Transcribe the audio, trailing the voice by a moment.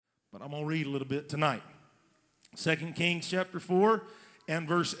but I'm going to read a little bit tonight. 2 Kings chapter 4 and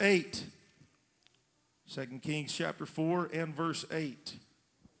verse 8. 2 Kings chapter 4 and verse 8.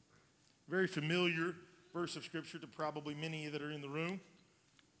 Very familiar verse of Scripture to probably many that are in the room.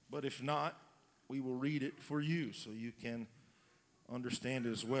 But if not, we will read it for you so you can understand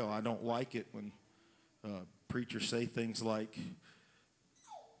it as well. I don't like it when preachers say things like,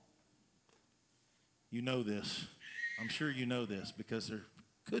 you know this. I'm sure you know this, because there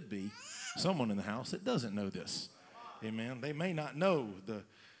could be someone in the house that doesn't know this. Amen. They may not know the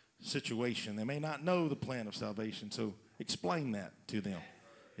situation. They may not know the plan of salvation. So explain that to them.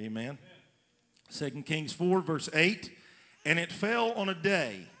 Amen. 2 Kings 4 verse 8. And it fell on a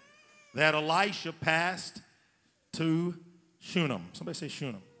day that Elisha passed to Shunem. Somebody say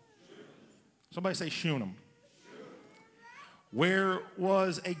Shunem. Somebody say Shunem. Where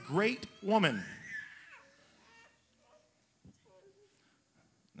was a great woman.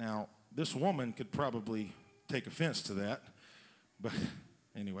 Now, this woman could probably take offense to that, but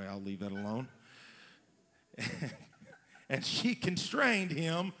anyway, I'll leave that alone. And she constrained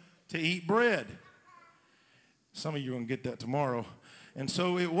him to eat bread. Some of you are going to get that tomorrow. And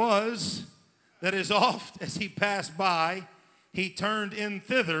so it was that as oft as he passed by, he turned in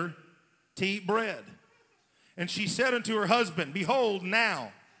thither to eat bread. And she said unto her husband, Behold,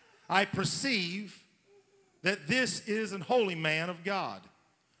 now I perceive that this is an holy man of God,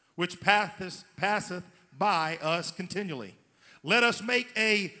 which passeth by us continually. Let us make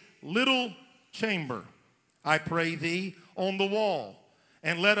a little chamber, I pray thee, on the wall,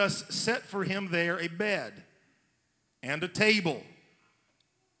 and let us set for him there a bed, and a table,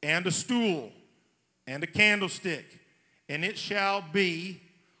 and a stool, and a candlestick. And it shall be,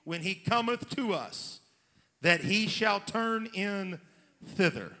 when he cometh to us, that he shall turn in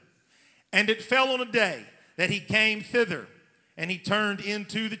thither. And it fell on a day that he came thither, and he turned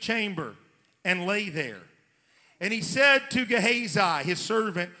into the chamber, and lay there. And he said to Gehazi, his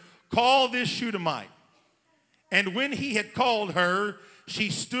servant, Call this Shunammite. And when he had called her, she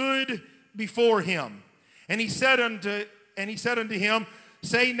stood before him. And he said unto him,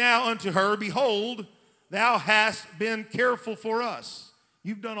 Say now unto her, Behold, thou hast been careful for us.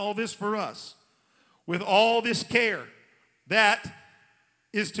 You've done all this for us. With all this care that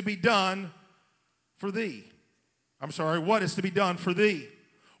is to be done for thee. I'm sorry, what is to be done for thee?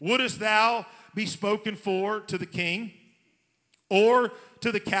 Wouldest thou be spoken for to the king, or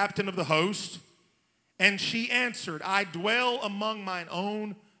to the captain of the host? And she answered, I dwell among mine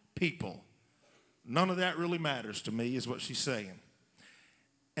own people. None of that really matters to me, is what she's saying.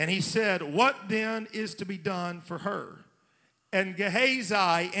 And he said, What then is to be done for her? And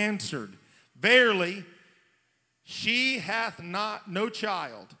Gehazi answered, Verily, she hath no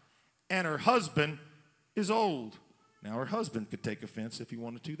child, and her husband is old. Now her husband could take offense if he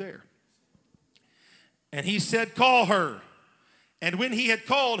wanted to there. And he said, Call her. And when he had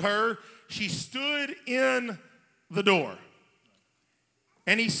called her, she stood in the door.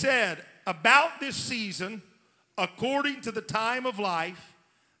 And he said, About this season, according to the time of life,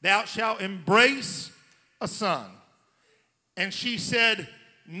 thou shalt embrace a son. And she said,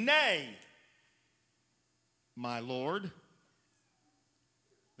 Nay, my Lord,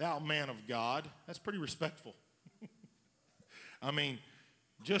 thou man of God. That's pretty respectful. I mean,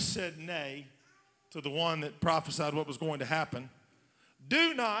 just said nay to the one that prophesied what was going to happen.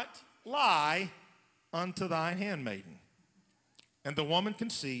 Do not lie unto thine handmaiden. And the woman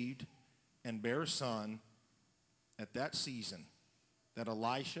conceived and bare a son at that season that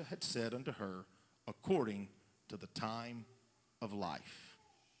Elisha had said unto her, according to the time of life.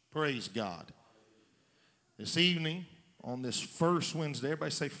 Praise God. This evening, on this first Wednesday,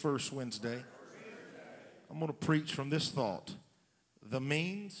 everybody say first Wednesday, I'm going to preach from this thought: the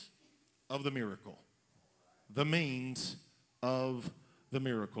means of the miracle. The means of the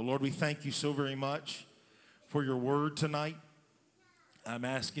miracle. Lord, we thank you so very much for your word tonight. I'm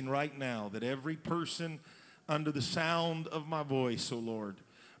asking right now that every person under the sound of my voice, O Lord,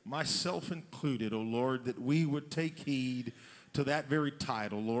 myself included, O Lord, that we would take heed to that very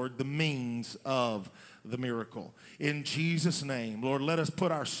title, Lord, the means of the miracle. In Jesus' name, Lord, let us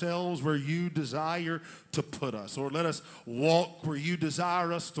put ourselves where you desire to put us. Lord, let us walk where you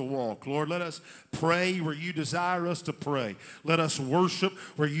desire us to walk. Lord, let us pray where you desire us to pray. Let us worship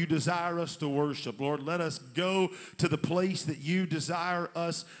where you desire us to worship. Lord, let us go to the place that you desire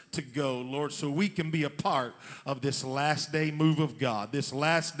us to go, Lord, so we can be a part of this last day move of God, this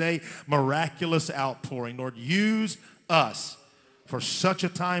last day miraculous outpouring. Lord, use us for such a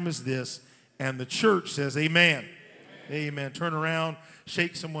time as this. And the church says amen. Amen. Amen. Turn around,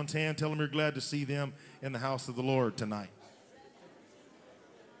 shake someone's hand, tell them you're glad to see them in the house of the Lord tonight.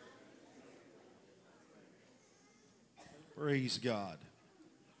 Praise God.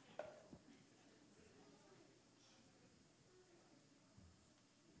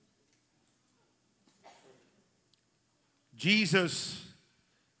 Jesus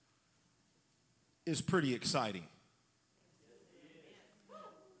is pretty exciting.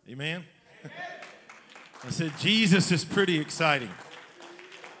 Amen? I said, Jesus is pretty exciting.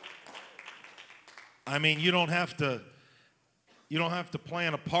 I mean, you don't have to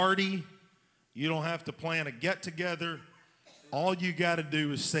plan a party. You don't have to plan a get-together. All you got to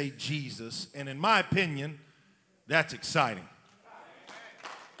do is say Jesus. And in my opinion, that's exciting.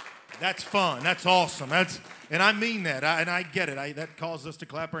 That's fun. That's awesome. And I mean that. And I get it. That causes us to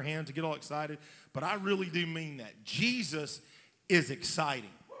clap our hands and get all excited. But I really do mean that. Jesus is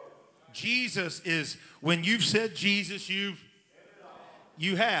exciting. Jesus is, when you've said Jesus, you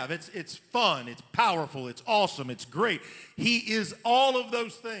have. It's fun. It's powerful. It's awesome. It's great. He is all of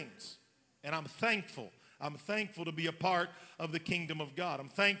those things. And I'm thankful. I'm thankful to be a part of the kingdom of God. I'm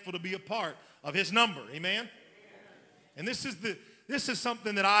thankful to be a part of his number. Amen? And this is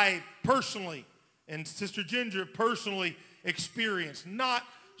something that I personally and Sister Ginger personally experienced. Not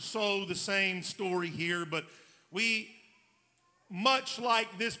so the same story here, but we, much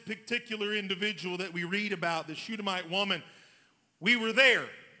like this particular individual that we read about, the Shunammite woman, we were there.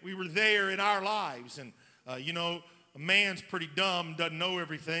 We were there in our lives. And, you know, a man's pretty dumb, doesn't know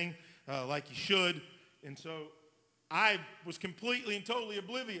everything like he should. And so I was completely and totally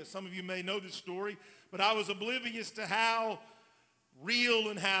oblivious. Some of you may know this story, but I was oblivious to how real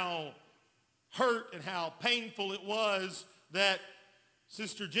and how hurt and how painful it was that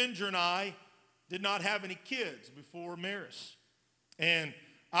Sister Ginger and I did not have any kids before marriage. And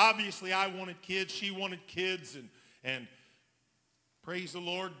obviously I wanted kids, she wanted kids, and praise the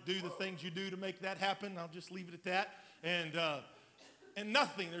Lord, do the things you do to make that happen. I'll just leave it at that. And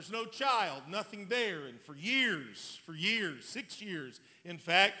nothing, there's no child, nothing there. And for years, 6 years, in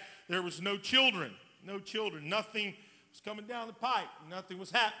fact, there was no children. Nothing was coming down the pipe. Nothing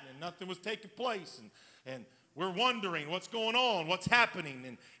was happening. Nothing was taking place. And we're wondering what's going on, what's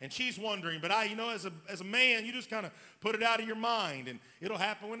happening. And she's wondering. But as a man, you just kind of put it out of your mind. And it'll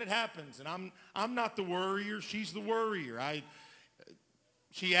happen when it happens. And I'm not the worrier. She's the worrier.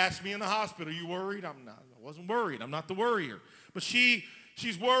 She asked me in the hospital, "Are you worried?" I wasn't worried. I'm not the worrier. But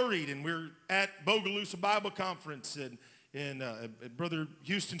she's worried, and we're at Bogalusa Bible Conference at Brother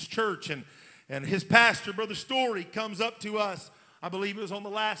Houston's church, and his pastor, Brother Story, comes up to us. I believe it was on the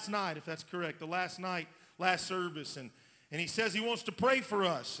last night, if that's correct, the last night, last service, and he says he wants to pray for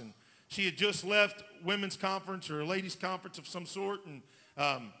us. And she had just left women's conference or a ladies' conference of some sort, and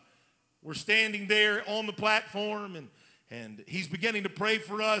we're standing there on the platform, and he's beginning to pray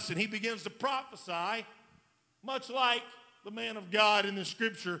for us, and he begins to prophesy, much like the man of God in the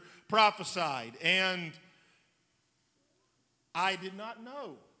scripture prophesied. And I did not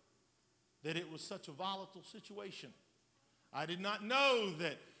know that it was such a volatile situation. I did not know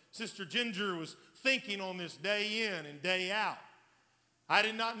that Sister Ginger was thinking on this day in and day out. I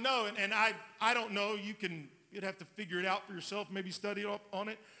did not know, and I don't know, you'd have to figure it out for yourself, maybe study up on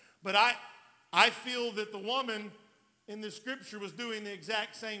it. But I feel that the woman in the scripture was doing the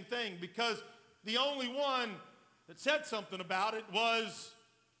exact same thing, because the only one that said something about it was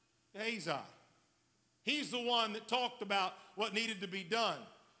Gehazi. He's the one that talked about what needed to be done.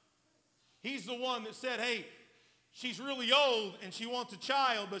 He's the one that said, hey, she's really old and she wants a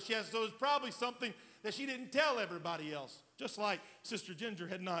child, but so it's probably something that she didn't tell everybody else, just like Sister Ginger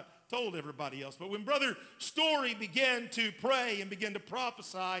had not told everybody else. But when Brother Story began to pray and began to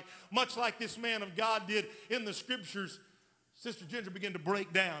prophesy, much like this man of God did in the scriptures, Sister Ginger began to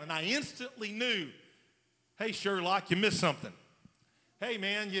break down, and I instantly knew, hey, Sherlock, you missed something. Hey,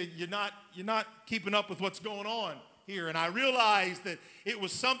 man, you're not keeping up with what's going on here. And I realized that it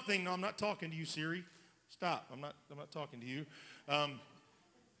was something. No, I'm not talking to you, Siri. Stop. I'm not talking to you.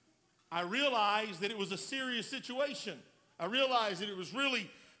 I realized that it was a serious situation. I realized that it was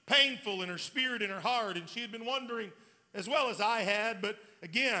really painful in her spirit and her heart, and she had been wondering as well as I had. But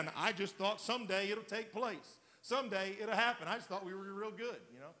again, I just thought someday it'll take place. Someday it'll happen. I just thought we were real good,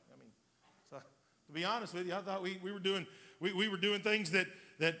 you know. So to be honest with you, I thought we were doing things that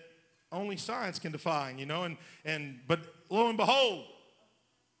only science can define, you know. But lo and behold,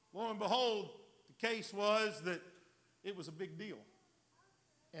 the case was that it was a big deal.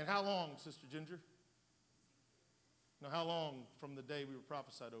 And how long, Sister Ginger? Now, how long from the day we were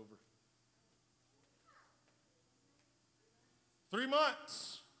prophesied over? 3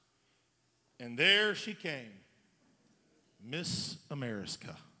 months. And there she came, Miss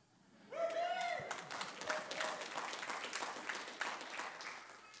America.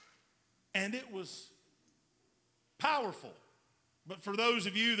 And it was powerful. But for those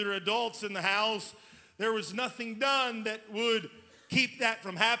of you that are adults in the house, there was nothing done that would keep that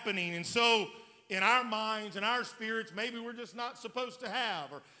from happening. And so in our minds and our spirits, maybe we're just not supposed to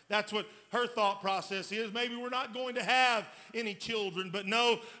have, or that's what her thought process is. Maybe we're not going to have any children. But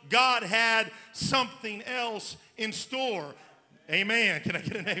no, God had something else in store. Amen. Can I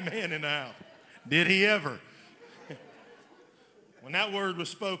get an amen in the house? Did he ever? When that word was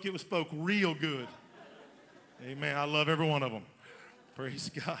spoke, it was spoke real good. Amen. I love every one of them.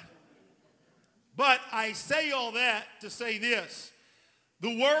 Praise God. But I say all that to say this.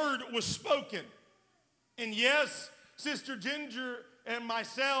 The word was spoken. And yes, Sister Ginger and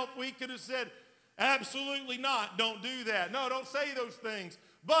myself, we could have said, absolutely not. Don't do that. No, don't say those things.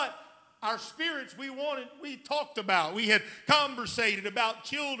 But our spirits, we talked about. We had conversated about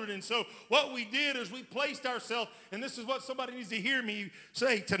children. And so what we did is we placed ourselves, and this is what somebody needs to hear me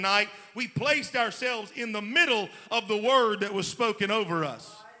say tonight, we placed ourselves in the middle of the word that was spoken over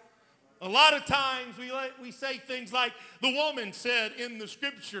us. A lot of times we say things like the woman said in the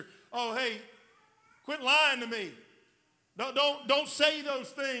scripture, oh, hey, quit lying to me. Don't say those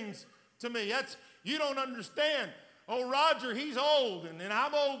things to me. You don't understand. Oh, Roger, he's old, and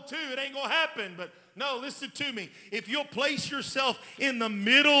I'm old too. It ain't going to happen. But no, listen to me. If you'll place yourself in the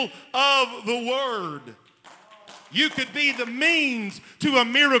middle of the word, you could be the means to a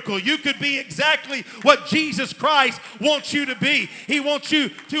miracle. You could be exactly what Jesus Christ wants you to be. He wants you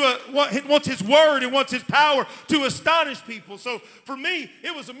to, wants his word and wants his power to astonish people. So for me,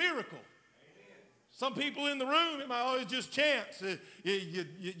 it was a miracle. Some people in the room, it might always just chance.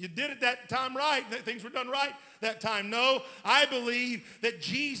 You did it that time right. Things were done right that time. No, I believe that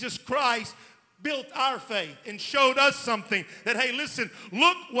Jesus Christ built our faith and showed us something that, hey, listen,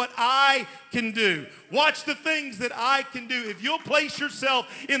 look what I can do. Watch the things that I can do. If you'll place yourself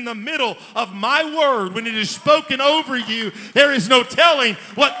in the middle of my word when it is spoken over you, there is no telling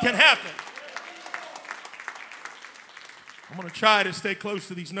what can happen. I'm going to try to stay close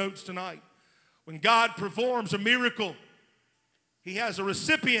to these notes tonight. When God performs a miracle, he has a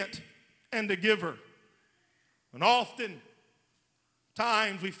recipient and a giver. And often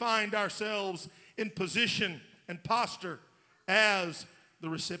times we find ourselves in position and posture as the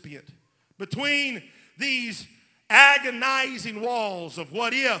recipient. Between these agonizing walls of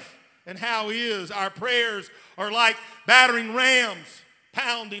what if and how is, our prayers are like battering rams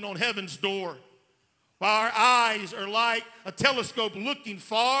pounding on heaven's door, while our eyes are like a telescope looking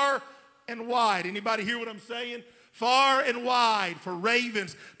far and wide. Anybody hear what I'm saying? Far and wide for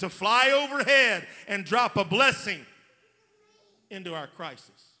ravens to fly overhead and drop a blessing into our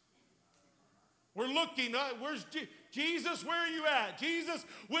crisis. We're looking, where's Jesus, where are you at? Jesus,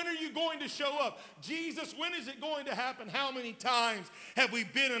 when are you going to show up? Jesus, when is it going to happen? How many times have we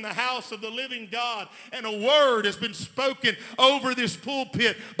been in the house of the living God and a word has been spoken over this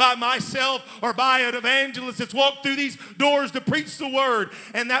pulpit by myself or by an evangelist that's walked through these doors to preach the word,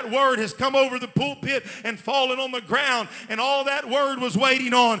 and that word has come over the pulpit and fallen on the ground, and all that word was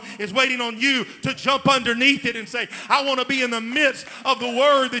waiting on is waiting on you to jump underneath it and say, I want to be in the midst of the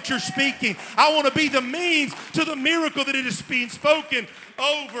word that you're speaking. I want to be the means to the miracle that it is being spoken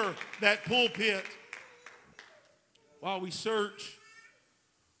over that pulpit. While we search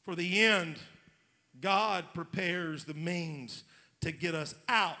for the end, God prepares the means to get us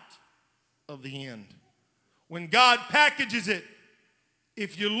out of the end. When God packages it,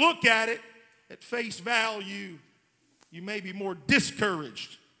 if you look at it at face value, you may be more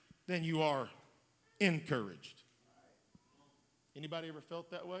discouraged than you are encouraged. Anybody ever felt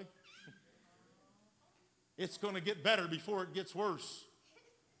that way? It's going to get better before it gets worse.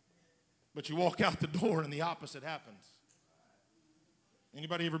 But you walk out the door and the opposite happens.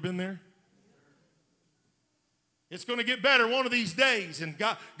 Anybody ever been there? It's going to get better one of these days, and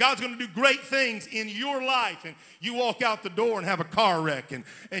God's going to do great things in your life. And you walk out the door and have a car wreck, and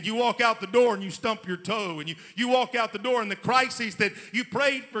you walk out the door and you stump your toe, and you walk out the door and the crises that you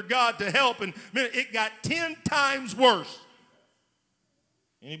prayed for God to help, and man, it got 10 times worse.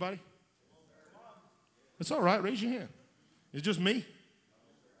 Anybody? It's all right. Raise your hand. It's just me.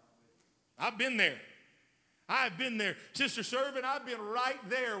 I've been there. I've been there. Sister Servant, I've been right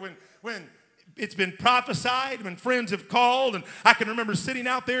there when it's been prophesied, when friends have called. And I can remember sitting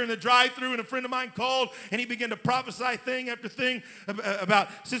out there in the drive-thru, and a friend of mine called, and he began to prophesy thing after thing about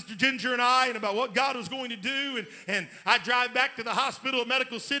Sister Ginger and I and about what God was going to do. And I drive back to the hospital at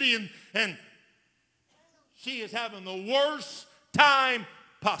Medical City, and she is having the worst time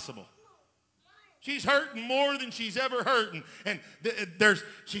possible. She's hurting more than she's ever hurting. And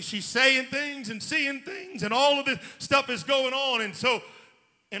she's saying things and seeing things, and all of this stuff is going on. And so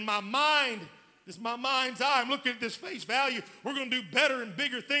in my mind, This is my mind's eye. I'm looking at this face value. We're going to do better and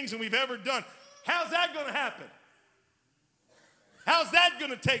bigger things than we've ever done. How's that going to happen? How's that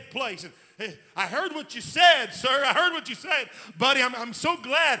going to take place? And, hey, I heard what you said, sir. I heard what you said. Buddy, I'm so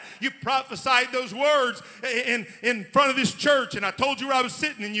glad you prophesied those words in front of this church. And I told you where I was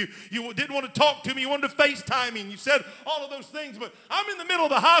sitting, and you didn't want to talk to me. You wanted to FaceTime me, and you said all of those things. But I'm in the middle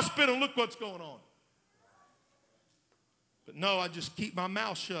of the hospital, and look what's going on. But no, I just keep my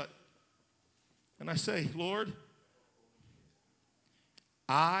mouth shut. And I say, Lord,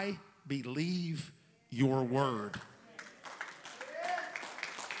 I believe your word.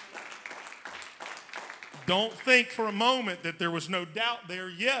 Don't think for a moment that there was no doubt there.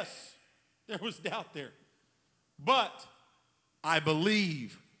 Yes, there was doubt there. But I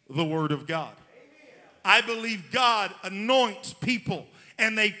believe the word of God. I believe God anoints people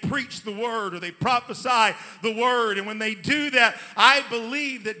and they preach the word or they prophesy the word. And when they do that, I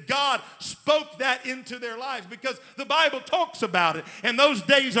believe that God spoke that into their lives because the Bible talks about it. And those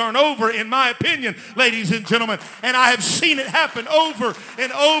days aren't over, in my opinion, ladies and gentlemen. And I have seen it happen over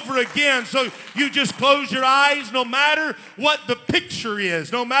and over again. So you just close your eyes, no matter what the picture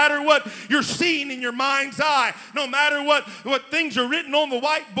is, no matter what you're seeing in your mind's eye, no matter what things are written on the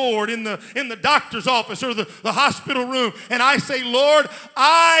whiteboard in the doctor's office or the hospital room. And I say, Lord,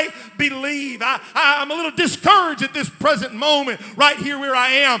 I believe. I'm a little discouraged at this present moment right here where I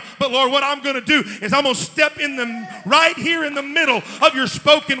am. But Lord, what I'm going to do is I'm going to step in right here in the middle of your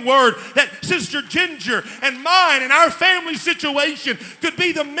spoken word that Sister Ginger and mine and our family situation could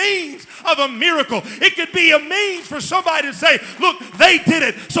be the means of a miracle. It could be a means for somebody to say, look, they did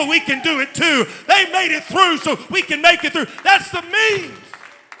it, so we can do it too. They made it through, so we can make it through. That's the means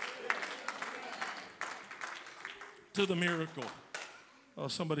to the miracle. Oh,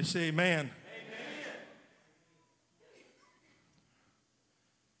 somebody say amen. Amen.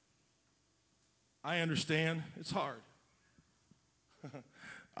 I understand. It's hard.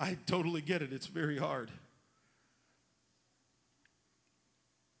 I totally get it. It's very hard.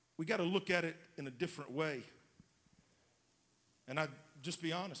 We got to look at it in a different way. And I just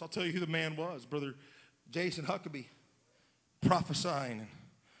be honest. I'll tell you who the man was. Brother Jason Huckabee, prophesying and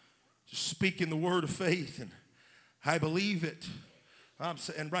just speaking the word of faith. And I believe it.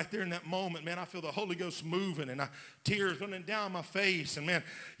 And right there in that moment, man, I feel the Holy Ghost moving and tears running down my face. And, man,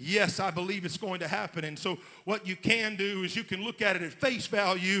 yes, I believe it's going to happen. And so what you can do is you can look at it at face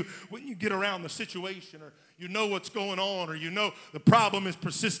value when you get around the situation, or you know what's going on, or you know the problem is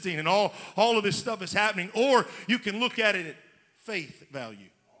persisting and all of this stuff is happening. Or you can look at it at faith value.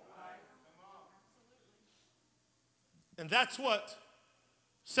 And that's what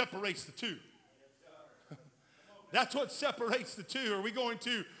separates the two. That's what separates the two. Are we going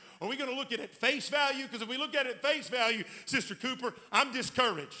to look at it at face value? Because if we look at it at face value, Sister Cooper, I'm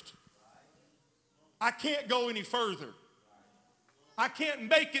discouraged. I can't go any further. I can't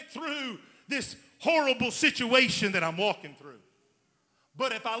make it through this horrible situation that I'm walking through.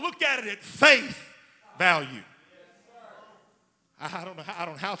 But if I look at it at faith value, I don't know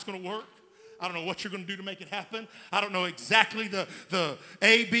how it's going to work. I don't know what you're going to do to make it happen. I don't know exactly the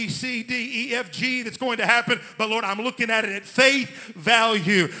A, B, C, D, E, F, G that's going to happen. But, Lord, I'm looking at it at faith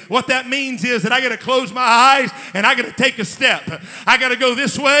value. What that means is that I got to close my eyes and I got to take a step. I got to go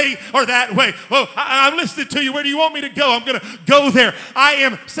this way or that way. Well, I'm listening to you. Where do you want me to go? I'm going to go there. I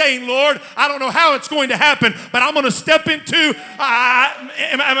am saying, Lord, I don't know how it's going to happen, but I'm going to step into, I'm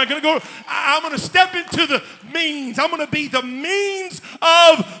going to step into the means. I'm going to be the means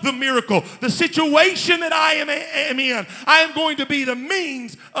of the miracle. The situation that I am in, I am going to be the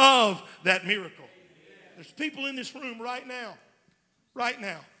means of that miracle. There's people in this room right now,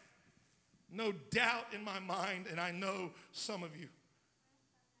 no doubt in my mind, and I know some of you.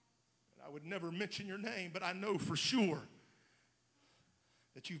 I would never mention your name, but I know for sure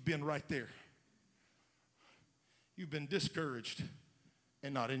that you've been right there. You've been discouraged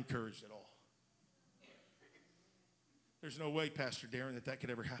and not encouraged at all. There's no way, Pastor Darren, that could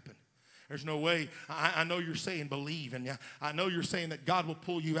ever happen. There's no way. I know you're saying believe, and I know you're saying that God will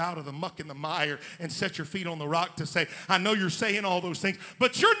pull you out of the muck and the mire and set your feet on the rock to say, I know you're saying all those things,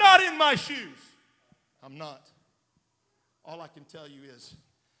 but you're not in my shoes. I'm not. All I can tell you is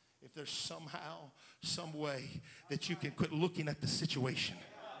if there's somehow, some way that you can quit looking at the situation.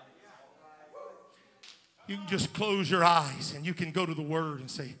 You can just close your eyes and you can go to the Word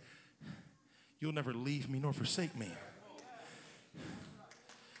and say, you'll never leave me nor forsake me.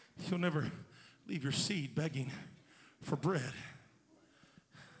 You'll never leave your seed begging for bread.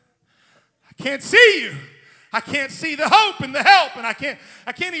 I can't see you. I can't see the hope and the help, and I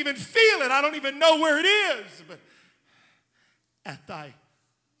can't even feel it. I don't even know where it is. But at thy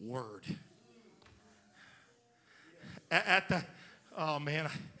word, at the, oh man,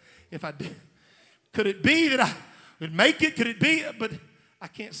 if I did, could it be that I would make it? Could it be? But I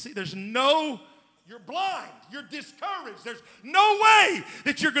can't see. There's no, you're blind. You're discouraged. There's no way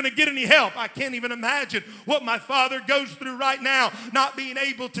that you're going to get any help. I can't even imagine what my father goes through right now, not being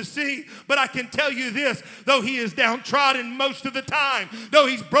able to see. But I can tell you this, though he is downtrodden most of the time, though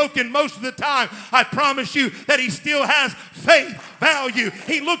he's broken most of the time, I promise you that he still has faith value.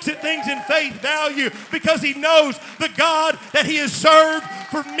 He looks at things in faith value because he knows the God that he has served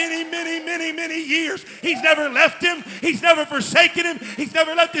for many, many, many, many years. He's never left him. He's never forsaken him. He's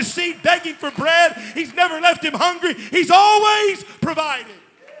never left his seed begging for bread. He's never left him hungry. He's always provided.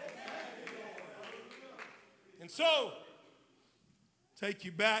 And so, take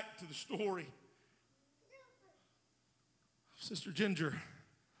you back to the story of Sister Ginger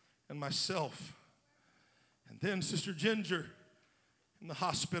and myself. And then Sister Ginger in the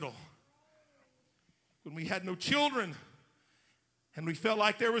hospital when we had no children and we felt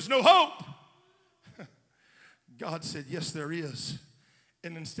like there was no hope. God said, yes, there is.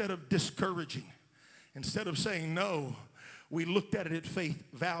 And instead of discouraging, instead of saying no, we looked at it at faith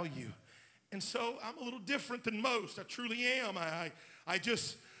value. And so I'm a little different than most. I truly am. I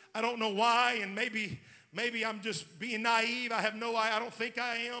don't know why, and maybe I'm just being naive. I don't think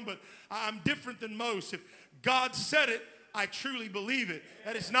I am, but I'm different than most. If God said it, I truly believe it.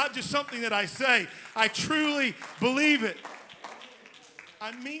 That it's not just something that I say. I truly believe it.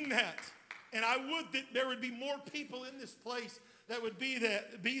 I mean that. And I would that there would be more people in this place that would be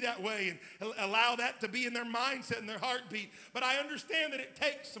that way and allow that to be in their mindset and their heartbeat. But I understand that it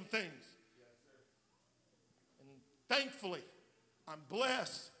takes some things. And thankfully, I'm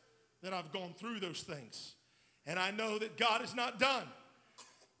blessed that I've gone through those things. And I know that God is not done.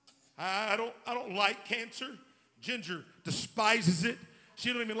 I don't like cancer. Ginger despises it.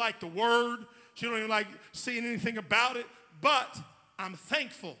 She don't even like the word. She don't even like seeing anything about it. But I'm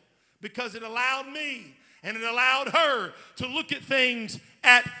thankful because it allowed me and it allowed her to look at things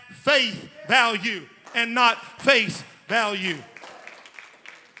at faith value and not face value.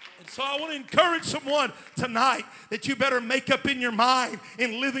 And so I want to encourage someone tonight that you better make up in your mind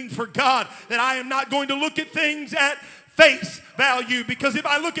in living for God that I am not going to look at things at face value, because if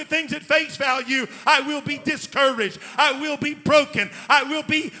I look at things at face value, I will be discouraged. I will be broken. I will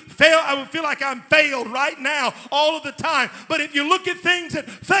feel like I'm failed right now all of the time. But if you look at things at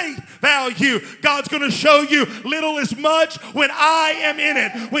faith value, God's going to show you little as much when I am in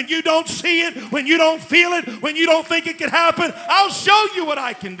it. When you don't see it, when you don't feel it, when you don't think it can happen, I'll show you what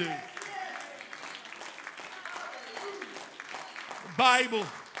I can do. The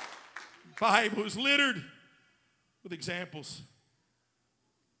Bible is littered with examples.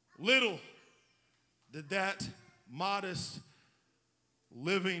 Little did that modest,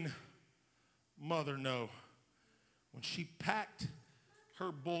 living mother know when she packed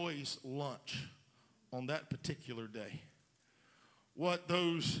her boys' lunch on that particular day, what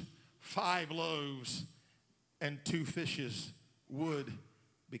those 5 loaves and 2 fishes would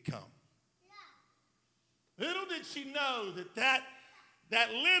become. Little did she know that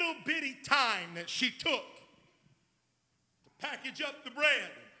little bitty time that she took package up the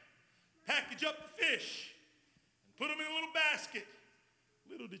bread, package up the fish, and put them in a little basket.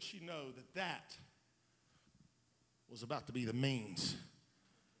 Little did she know that was about to be the means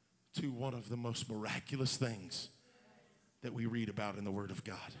to one of the most miraculous things that we read about in the Word of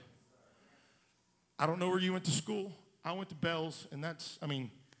God. I don't know where you went to school. I went to Bells, and that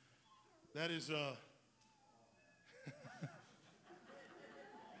is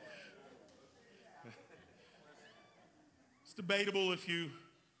it's debatable if you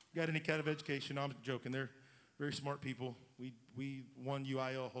got any kind of education. No, I'm joking. They're very smart people. We won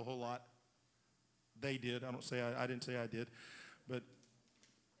UIL a whole lot. They did. I didn't say I did. But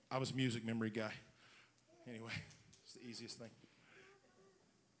I was a music memory guy. Anyway, it's the easiest thing.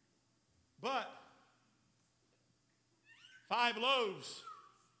 But 5 loaves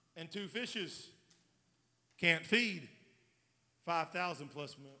and 2 fishes can't feed 5,000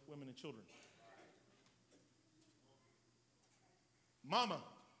 plus women and children. Mama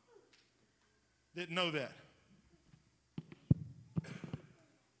didn't know that.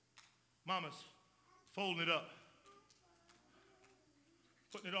 Mama's folding it up,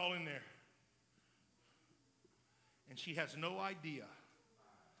 putting it all in there. And she has no idea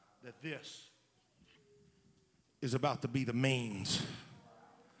that this is about to be the means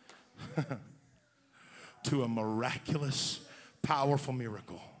to a miraculous, powerful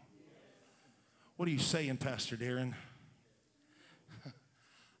miracle. What are you saying, Pastor Darren?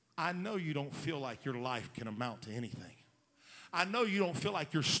 I know you don't feel like your life can amount to anything. I know you don't feel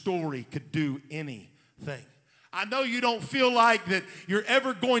like your story could do anything. I know you don't feel like that you're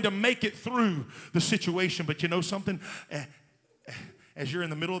ever going to make it through the situation, but you know something? As you're in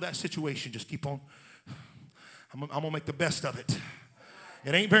the middle of that situation, just keep on. I'm going to make the best of it.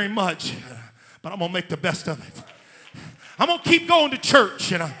 It ain't very much, but I'm going to make the best of it. I'm going to keep going to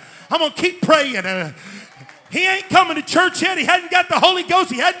church, and I'm going to keep praying. He ain't coming to church yet. He hadn't got the Holy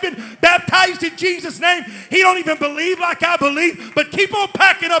Ghost. He hadn't been baptized in Jesus' name. He don't even believe like I believe, but keep on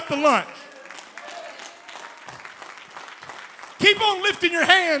packing up the lunch. Keep on lifting your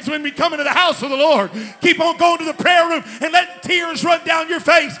hands when we come into the house of the Lord. Keep on going to the prayer room and letting tears run down your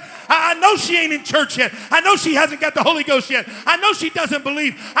face. I know she ain't in church yet. I know she hasn't got the Holy Ghost yet. I know she doesn't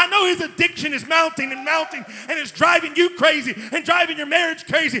believe. I know his addiction is mounting and mounting, and it's driving you crazy and driving your marriage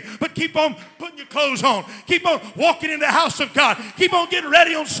crazy. But keep on putting your clothes on. Keep on walking in the house of God. Keep on getting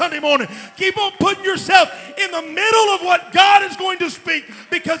ready on Sunday morning. Keep on putting yourself in the middle of what God is going to speak,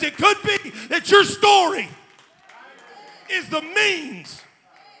 because it could be that your story is the means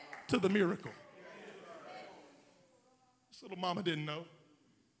to the miracle. This little mama didn't know.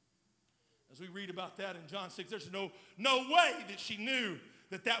 As we read about that in John 6, there's no way that she knew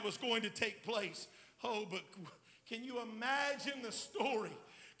that that was going to take place. Oh, but can you imagine the story?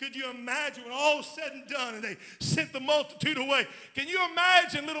 Could you imagine when all was said and done and they sent the multitude away? Can you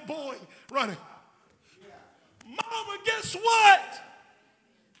imagine little boy running? Mama, guess what?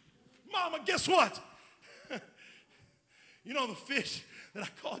 Mama, guess what? You know the fish that I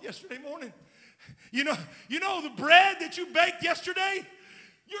caught yesterday morning? You know the bread that you baked yesterday?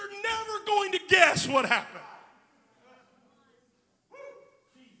 You're never going to guess what happened.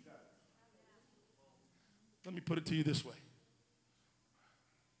 Let me put it to you this way.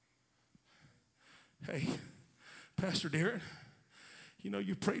 Hey, Pastor Darren, you know,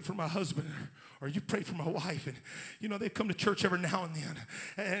 you prayed for my husband, or you prayed for my wife, and, they come to church every now and then,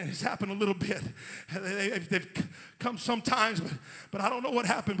 and it's happened a little bit. They've come sometimes, but I don't know what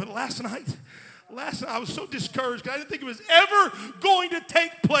happened. But last night I was so discouraged because I didn't think it was ever going to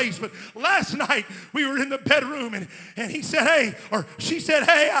take place. But last night we were in the bedroom, and he said, hey, or she said,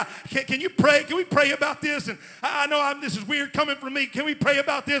 hey, can you pray? Can we pray about this? And I know this is weird coming from me. Can we pray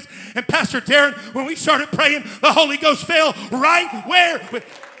about this? And Pastor Darren, when we started praying, the Holy Ghost fell right where?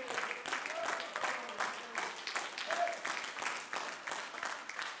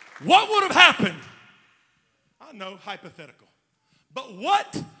 What would have happened? I know, hypothetical. But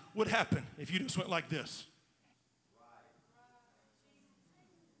what would happen if you just went like this?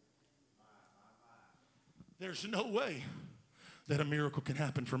 There's no way that a miracle can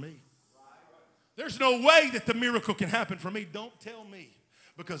happen for me. There's no way that the miracle can happen for me. Don't tell me,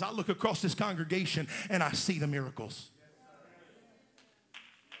 because I look across this congregation and I see the miracles.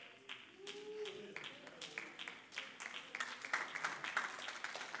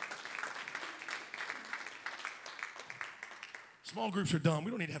 Small groups are done.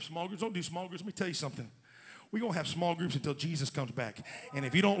 We don't need to have small groups. Don't do small groups. Let me tell you something. We're going to have small groups until Jesus comes back. And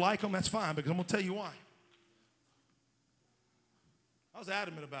if you don't like them, that's fine, because I'm going to tell you why. I was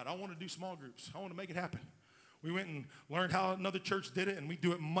adamant about it. I want to do small groups. I want to make it happen. We went and learned how another church did it, and we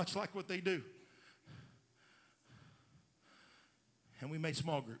do it much like what they do. And we made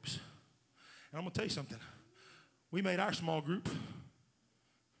small groups. And I'm going to tell you something. We made our small group,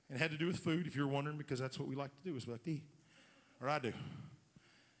 and it had to do with food, if you're wondering, because that's what we like to do, is we like to eat. Or I do.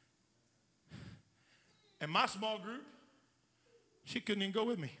 And my small group, she couldn't even go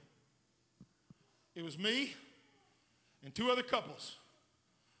with me. It was me and two other couples.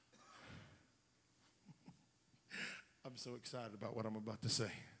 I'm so excited about what I'm about to say.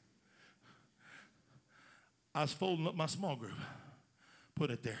 I was folding up my small group,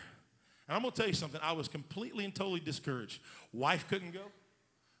 put it there. And I'm going to tell you something. I was completely and totally discouraged. Wife couldn't go.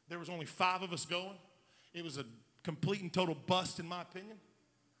 There was only 5 of us going. It was a complete and total bust, in my opinion.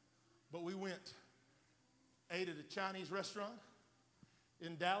 But we went, ate at a Chinese restaurant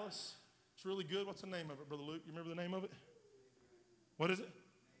in Dallas. It's really good. What's the name of it, Brother Luke? You remember the name of it? What is it?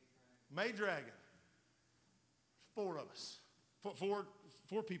 May Dragon. 4 of us.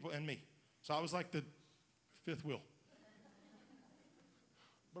 Four people and me. So I was like the 5th wheel.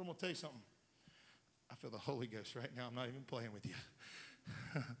 But I'm going to tell you something. I feel the Holy Ghost right now. I'm not even playing with you.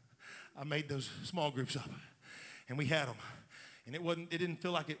 I made those small groups up. And we had them. And it didn't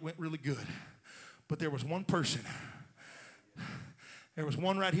feel like it went really good. But there was one person. There was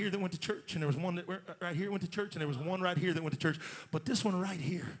one right here that went to church. And there was one that right here went to church. And there was one right here that went to church. But this one right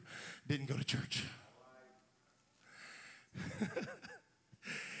here didn't go to church.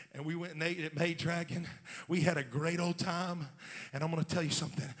 And we went and ate at May Dragon. We had a great old time. And I'm going to tell you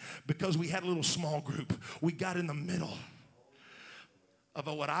something. Because we had a little small group, we got in the middle of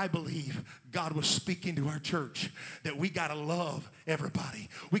what I believe God was speaking to our church, that we got to love everybody.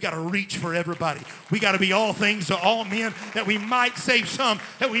 We got to reach for everybody. We got to be all things to all men, that we might save some,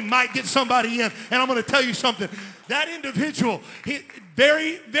 that we might get somebody in. And I'm going to tell you something. That individual,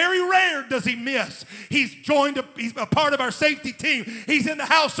 very, very rare does he miss. He's a part of our safety team. He's in the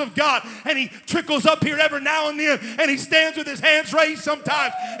house of God, and he trickles up here every now and then, and he stands with his hands raised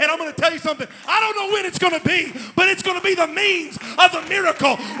sometimes. And I'm going to tell you something. I don't know when it's going to be, but it's going to be the means of the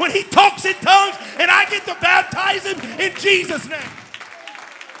miracle when he talks in tongues, and I get to baptize him in Jesus' name.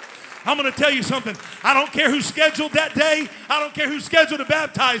 I'm going to tell you something. I don't care who's scheduled that day. I don't care who's scheduled to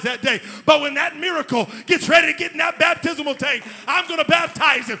baptize that day. But when that miracle gets ready to get in that baptismal tank, I'm going to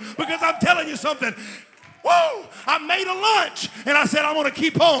baptize him, because I'm telling you something. Whoa! I made a lunch, and I said, I'm going to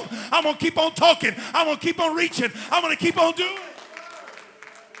keep on. I'm going to keep on talking. I'm going to keep on reaching. I'm going to keep on doing it.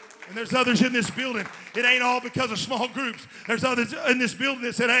 And there's others in this building. It ain't all because of small groups. There's others in this building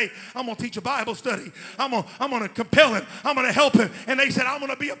that said, hey, I'm going to teach a Bible study. I'm going to compel him. I'm going to help him. And they said, I'm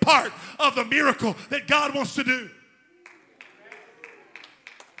going to be a part of the miracle that God wants to do.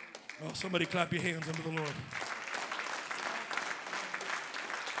 Oh, somebody clap your hands unto the Lord.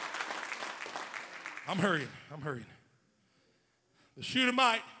 I'm hurrying. The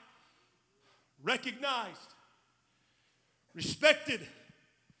Shunammite recognized, respected,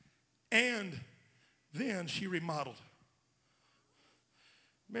 and then she remodeled.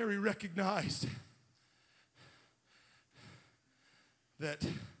 Mary recognized that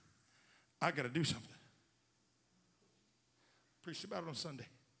I got to do something. Preached about it on Sunday.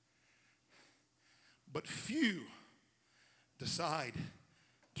 But few decide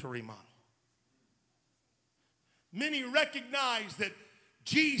to remodel. Many recognize that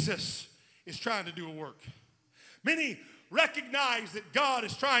Jesus is trying to do a work. Many recognize that God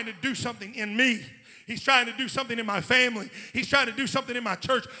is trying to do something in me. He's trying to do something in my family. He's trying to do something in my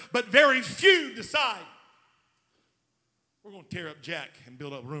church. But very few decide, we're going to tear up Jack and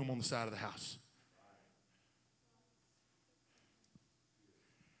build up room on the side of the house.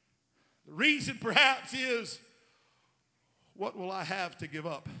 The reason perhaps is, what will I have to give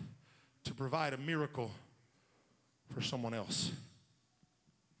up to provide a miracle for someone else?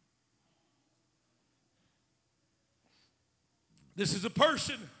 This is a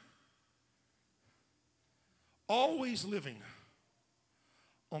person always living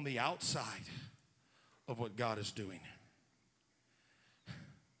on the outside of what God is doing.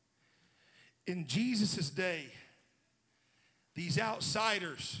 In Jesus' day, these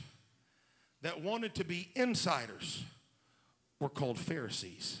outsiders that wanted to be insiders were called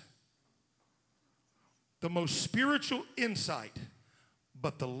Pharisees. The most spiritual insight,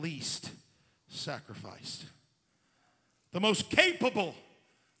 but the least sacrificed. The most capable,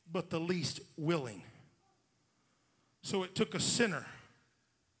 but the least willing. So it took a sinner,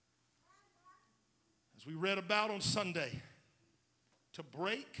 as we read about on Sunday, to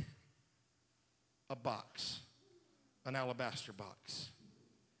break a box, an alabaster box,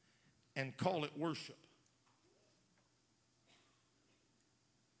 and call it worship.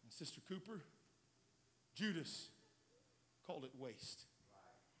 And Sister Cooper, Judas called it waste.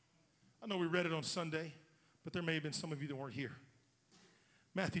 I know we read it on Sunday, but there may have been some of you that weren't here.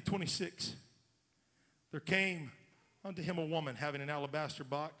 Matthew 26. There came unto him a woman having an alabaster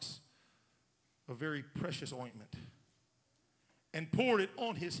box of very precious ointment, and poured it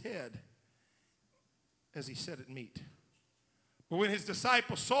on his head as he sat at meat. But when his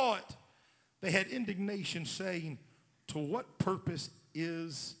disciples saw it, they had indignation, saying, to what purpose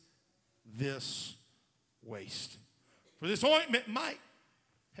is this waste? For this ointment might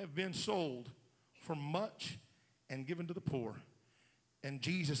have been sold for much and given to the poor. And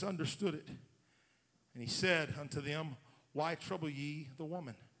Jesus understood it. And he said unto them, why trouble ye the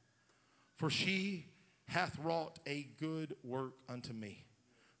woman? For she hath wrought a good work unto me.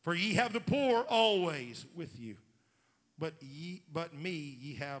 For ye have the poor always with you, but me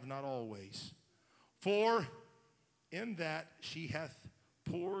ye have not always. For in that she hath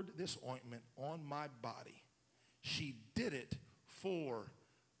poured this ointment on my body, she did it for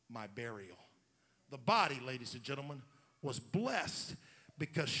my burial. The body, ladies and gentlemen, was blessed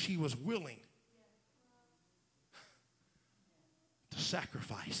because she was willing to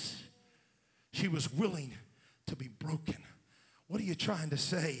sacrifice. She was willing to be broken. What are you trying to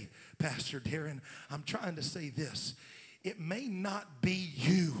say, Pastor Darren? I'm trying to say this. It may not be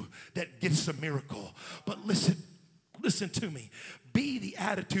you that gets a miracle, but listen, Listen to me. Be the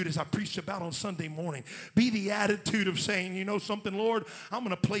attitude, as I preached about on Sunday morning, be the attitude of saying, you know something, Lord, I'm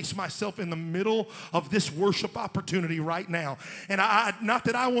going to place myself in the middle of this worship opportunity right now. And not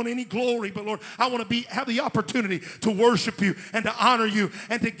that I want any glory, but Lord, I want to have the opportunity to worship you and to honor you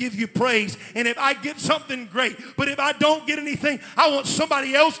and to give you praise. And if I get something, great. But if I don't get anything, I want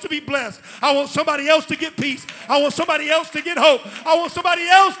somebody else to be blessed. I want somebody else to get peace. I want somebody else to get hope. I want somebody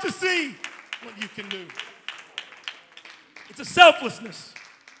else to see what you can do. It's a selflessness.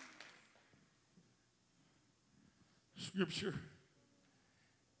 Scripture.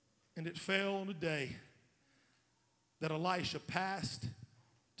 And it fell on the day that Elisha passed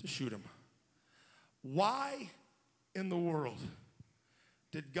to Shunem. Why in the world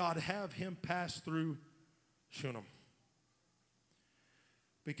did God have him pass through Shunem?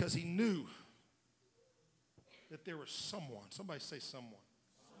 Because he knew that there was someone, somebody say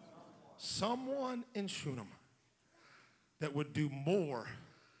someone in Shunem that would do more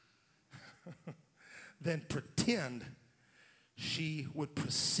than pretend she would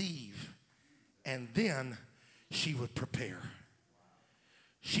perceive, and then she would prepare.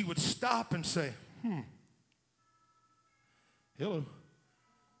 She would stop and say, hello,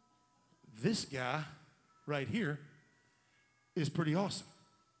 this guy right here is pretty awesome.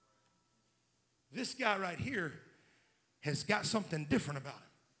 This guy right here has got something different about him.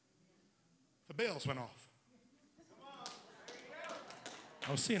 The bells went off.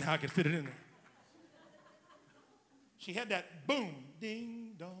 I was seeing how I could fit it in there. She had that boom,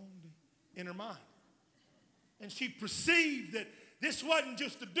 ding, dong, ding, in her mind. And she perceived that this wasn't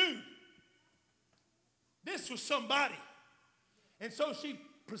just a dude. This was somebody. And so she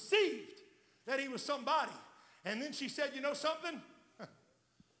perceived that he was somebody. And then she said, you know something?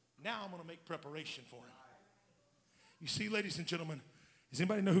 Now I'm going to make preparation for him. You see, ladies and gentlemen, does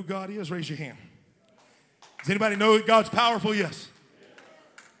anybody know who God is? Raise your hand. Does anybody know that God's powerful? Yes.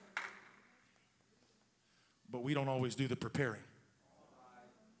 But we don't always do the preparing.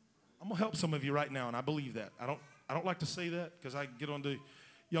 I'm going to help some of you right now, and I believe that. I don't like to say that because I get on to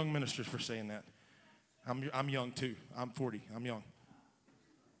young ministers for saying that. I'm young too. I'm 40. I'm young.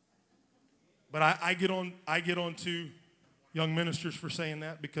 But I get on to young ministers for saying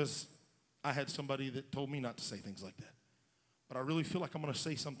that because I had somebody that told me not to say things like that. But I really feel like I'm going to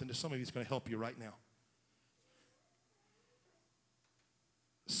say something to some of you that's going to help you right now.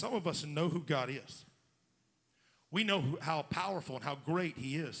 Some of us know who God is. We know how powerful and how great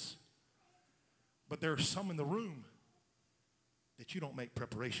he is. But there are some in the room that you don't make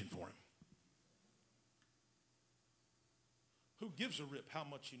preparation for him. Who gives a rip how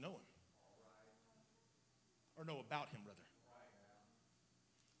much you know him? Or know about him, rather.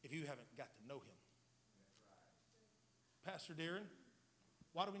 If you haven't got to know him. Pastor Darren,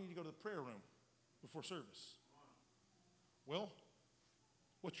 why do we need to go to the prayer room before service? Well,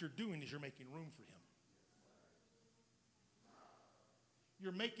 what you're doing is you're making room for him.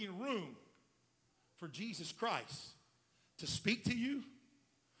 You're making room for Jesus Christ to speak to you,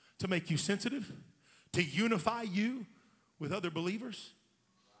 to make you sensitive, to unify you with other believers.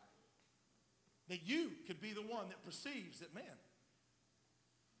 That you could be the one that perceives that, man,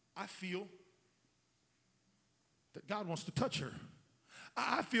 I feel that God wants to touch her.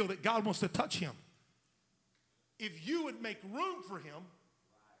 I feel that God wants to touch him. If you would make room for him,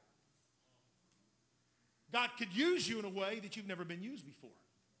 God could use you in a way that you've never been used before.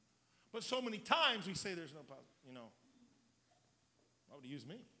 But so many times we say there's no problem. You know, why would he use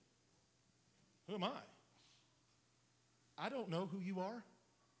me? Who am I? I don't know who you are.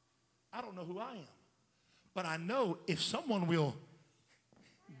 I don't know who I am. But I know if someone will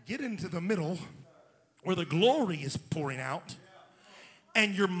get into the middle where the glory is pouring out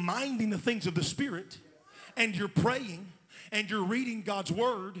and you're minding the things of the Spirit and you're praying and you're reading God's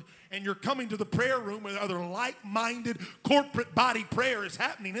word and you're coming to the prayer room where other like-minded corporate body prayer is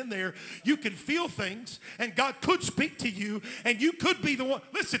happening in there, you can feel things and God could speak to you and you could be the one.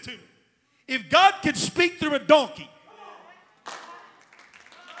 Listen to me. If God could speak through a donkey,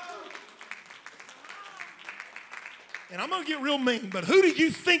 and I'm going to get real mean, but who do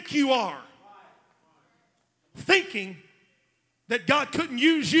you think you are thinking that God couldn't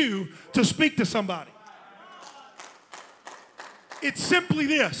use you to speak to somebody? It's simply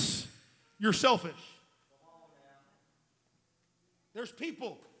this. You're selfish. There's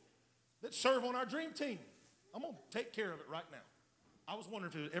people that serve on our dream team. I'm going to take care of it right now. I was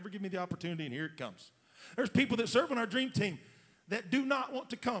wondering if it would ever give me the opportunity, and here it comes. There's people that serve on our dream team that do not want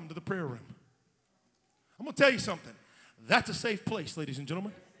to come to the prayer room. I'm going to tell you something. That's a safe place, ladies and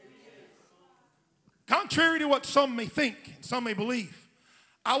gentlemen. Contrary to what some may think, some may believe,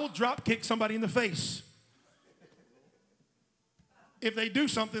 I will drop kick somebody in the face if they do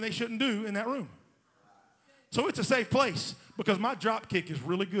something they shouldn't do in that room. So it's a safe place because my drop kick is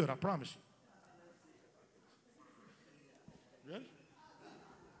really good, I promise you. Ready?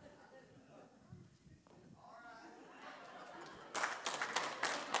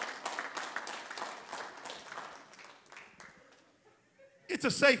 It's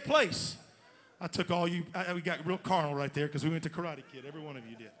a safe place. I took all you, we got real carnal right there because we went to Karate Kid. Every one of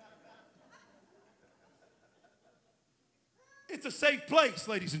you did. It's a safe place,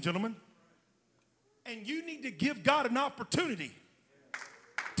 ladies and gentlemen. And you need to give God an opportunity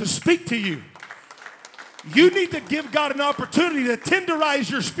to speak to you. You need to give God an opportunity to tenderize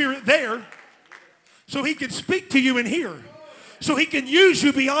your spirit there so he can speak to you in here. So he can use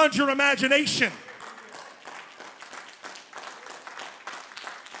you beyond your imagination.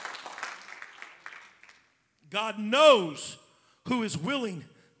 God knows who is willing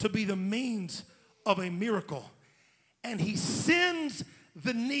to be the means of a miracle. And he sends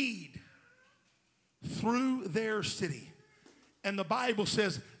the need through their city. And the Bible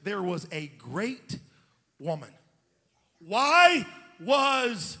says there was a great woman. Why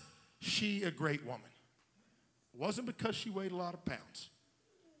was she a great woman? It wasn't because she weighed a lot of pounds.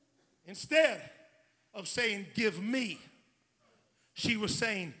 Instead of saying, give me, she was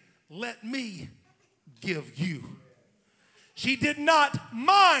saying, let me give you. She did not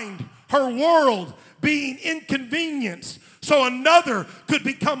mind her world being inconvenienced so another could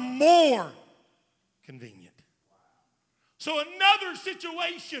become more convenient. So another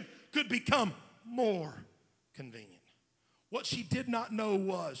situation could become more convenient. What she did not know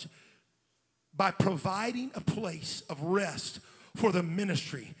was by providing a place of rest for the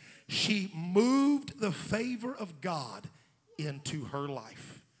ministry, she moved the favor of God into her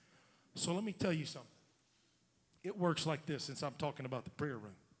life. So let me tell you something. It works like this since I'm talking about the prayer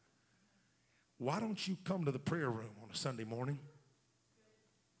room. Why don't you come to the prayer room on a Sunday morning?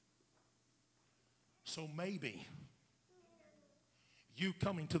 So maybe you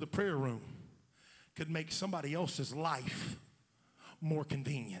coming to the prayer room could make somebody else's life more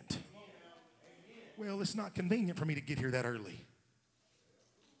convenient. Well, it's not convenient for me to get here that early.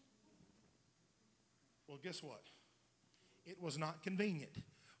 Well, guess what? It was not convenient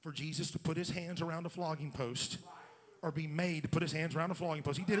for Jesus to put his hands around a flogging post or be made to put his hands around a flogging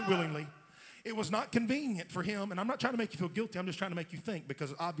post. He did it willingly. It was not convenient for him, and I'm not trying to make you feel guilty. I'm just trying to make you think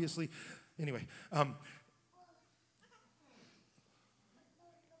because obviously, anyway.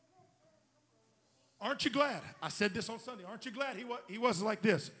 Aren't you glad? I said this on Sunday. Aren't you glad he wasn't like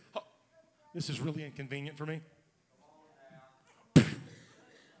this? Oh, this is really inconvenient for me.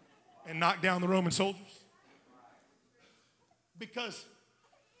 And knock down the Roman soldiers. Because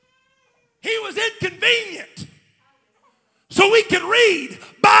he was inconvenient. So we can read,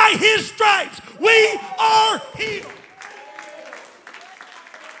 by his stripes we are healed.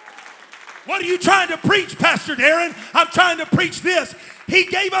 What are you trying to preach, Pastor Darren? I'm trying to preach this. He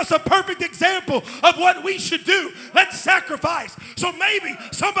gave us a perfect example of what we should do. Let's sacrifice. So maybe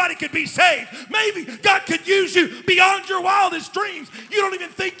somebody could be saved. Maybe God could use you beyond your wildest dreams. You don't even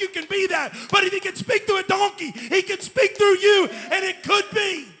think you can be that. But if he can speak through a donkey, he can speak through you. And it could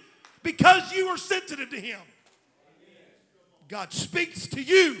be because you are sensitive to him. God speaks to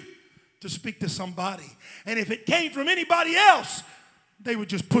you to speak to somebody. And if it came from anybody else, they would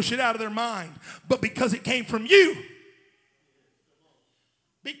just push it out of their mind. But because it came from you,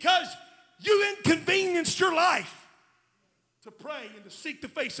 because you inconvenienced your life to pray and to seek the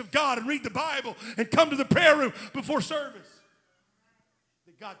face of God and read the Bible and come to the prayer room before service,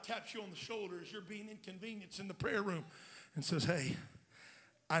 that God taps you on the shoulder as you're being inconvenienced in the prayer room and says, hey,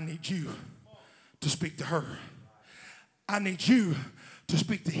 I need you to speak to her. I need you to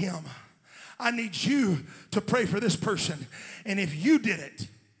speak to him. I need you to pray for this person. And if you did it,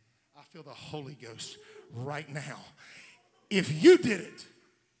 I feel the Holy Ghost right now. If you did it,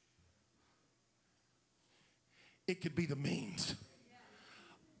 it could be the means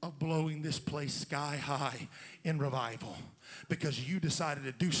of blowing this place sky high in revival because you decided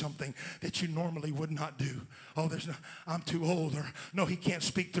to do something that you normally would not do. Oh, I'm too old, or no, he can't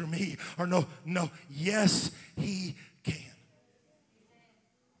speak through me, or no, yes, he can.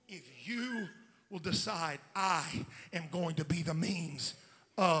 If you will decide, I am going to be the means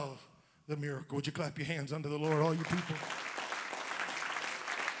of the miracle. Would you clap your hands unto the Lord, all you people?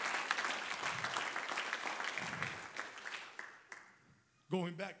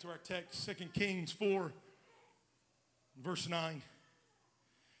 Going back to our text, 2 Kings 4, verse 9.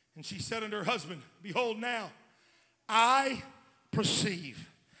 And she said unto her husband, behold now, I perceive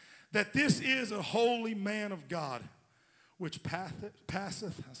that this is a holy man of God, which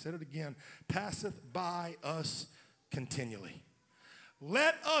passeth, I said it again, passeth by us continually.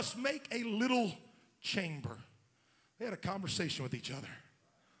 let us make a little chamber. They had a conversation with each other.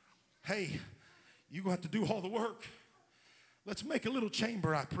 Hey, you're going to have to do all the work. Let's make a little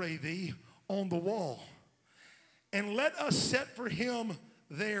chamber, I pray thee, on the wall. And let us set for him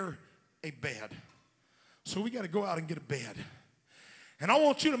there a bed. So we got to go out and get a bed. And I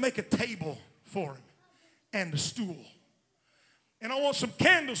want you to make a table for him and a stool. And I want some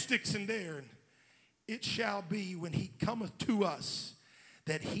candlesticks in there. And it shall be when he cometh to us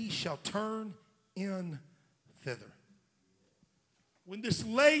that he shall turn in thither. When this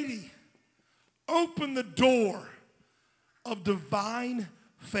lady opened the door of divine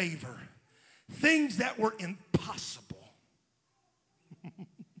favor, things that were impossible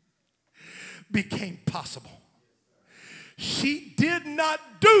became possible. She did not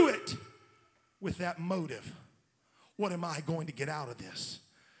do it with that motive. What am I going to get out of this?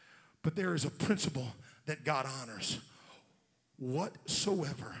 But there is a principle that God honors.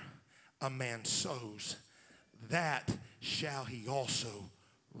 Whatsoever a man sows, that shall he also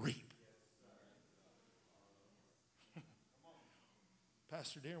reap.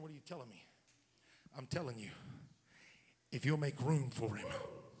 Pastor Darren, what are you telling me? I'm telling you, if you'll make room for him,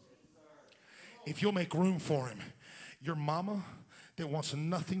 if you'll make room for him, your mama that wants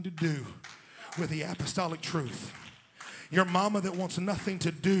nothing to do with the apostolic truth, your mama that wants nothing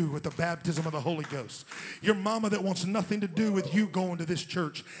to do with the baptism of the Holy Ghost, your mama that wants nothing to do with you going to this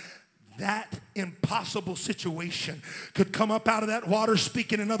church, that impossible situation could come up out of that water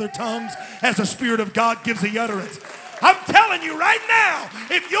speaking in other tongues as the Spirit of God gives the utterance. I'm telling you right now,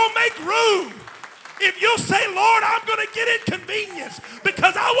 if you'll make room, if you'll say, Lord, I'm going to get inconvenience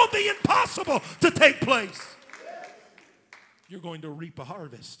because I want the impossible to take place, you're going to reap a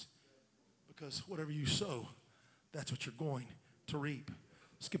harvest. Because whatever you sow, that's what you're going to reap.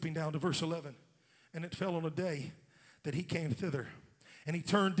 Skipping down to verse 11. And it fell on a day that he came thither, and he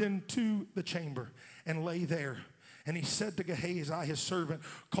turned into the chamber and lay there. And he said to Gehazi, his servant,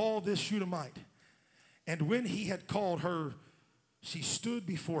 call this Shunammite. And when he had called her, she stood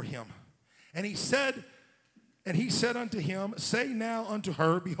before him. And he said unto him, say now unto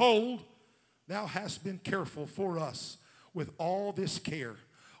her, behold, thou hast been careful for us with all this care.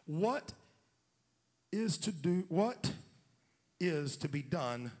 What is to be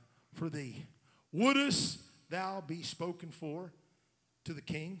done for thee? Wouldest thou be spoken for to the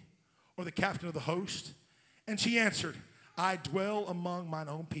king or the captain of the host? And she answered, I dwell among mine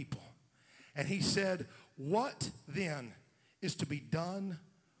own people. And he said, what then is to be done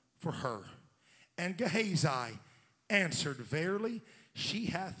for her? And Gehazi answered, verily, she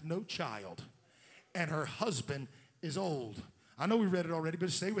hath no child, and her husband is old. I know we read it already,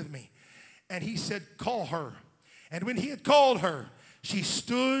 but stay with me. And he said, call her. And when he had called her, she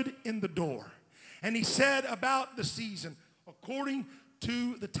stood in the door. And he said about the season, according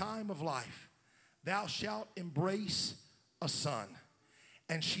to the time of life, thou shalt embrace a son.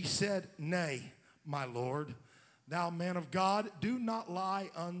 And she said, nay, my Lord, thou man of God, do not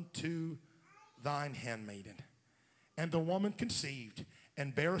lie unto thine handmaiden. And the woman conceived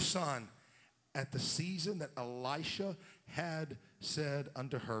and bare a son at the season that Elisha had said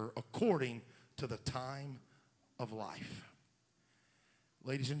unto her, according to the time of life.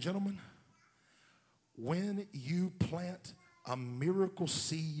 Ladies and gentlemen, when you plant a miracle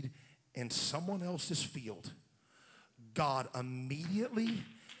seed in someone else's field, God immediately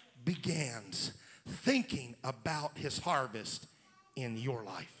begins thinking about his harvest in your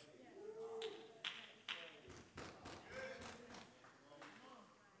life.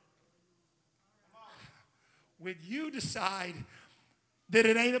 When you decide that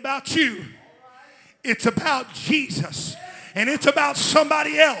it ain't about you, it's about Jesus, and it's about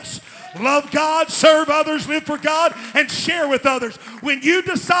somebody else. Love God, serve others, live for God, and share with others. When you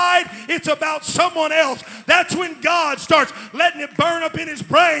decide it's about someone else, that's when God starts letting it burn up in his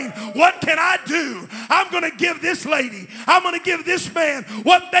brain. What can I do? I'm going to give this lady, I'm going to give this man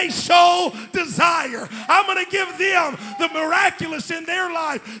what they so desire. I'm going to give them the miraculous in their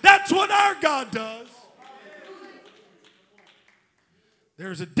life. That's what our God does.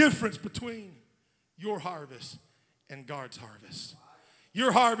 There's a difference between your harvest and God's harvest.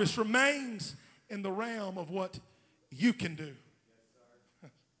 Your harvest remains in the realm of what you can do.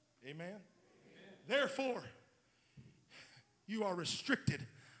 Amen? Therefore, you are restricted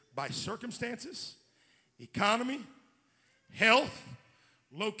by circumstances, economy, health,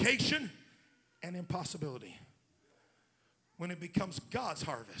 location, and impossibility. When it becomes God's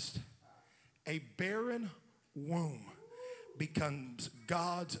harvest, a barren womb becomes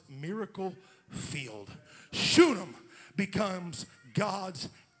God's miracle field. Shunem becomes God's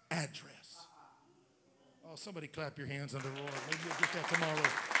address. Oh, somebody clap your hands unto the Lord. Maybe you'll get that tomorrow.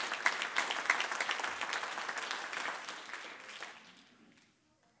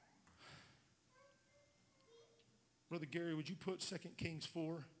 Brother Gary, would you put 2 Kings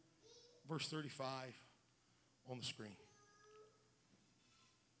 4, verse 35 on the screen?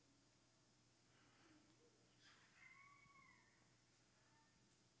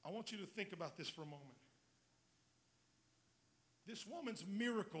 I want you to think about this for a moment. This woman's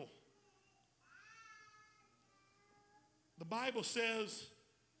miracle. The Bible says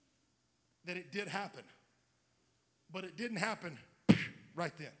that it did happen, but it didn't happen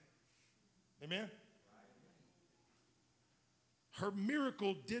right then. Amen? Her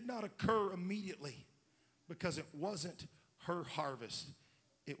miracle did not occur immediately because it wasn't her harvest,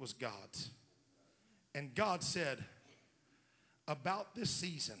 it was God's. And God said, about this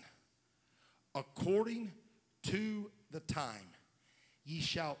season, according to the time, ye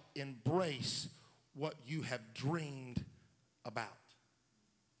shall embrace what you have dreamed about.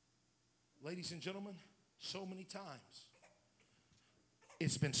 Ladies and gentlemen, so many times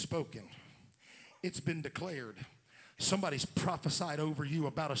it's been spoken, it's been declared. Somebody's prophesied over you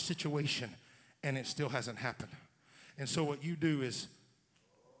about a situation and it still hasn't happened. And so what you do is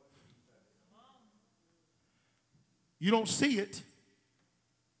you don't see it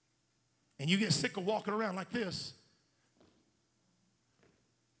and you get sick of walking around like this.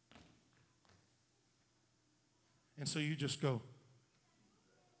 And so you just go.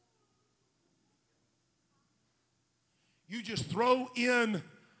 You just throw in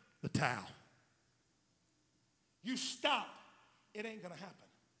the towel. You stop. It ain't going to happen.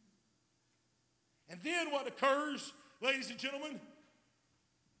 And then what occurs, ladies and gentlemen,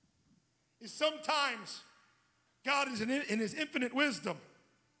 is sometimes God is in his infinite wisdom.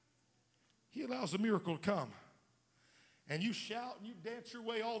 He allows a miracle to come. And you shout and you dance your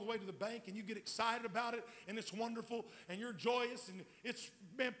way all the way to the bank and you get excited about it and it's wonderful and you're joyous and it's,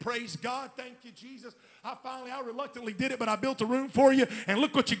 man, praise God. Thank you, Jesus. I reluctantly did it, but I built a room for you and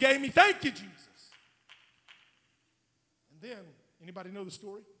look what you gave me. Thank you, Jesus. And then, anybody know the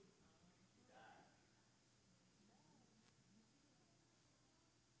story?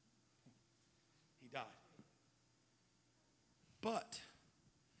 He died. But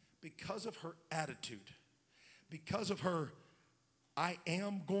because of her attitude, because of her, I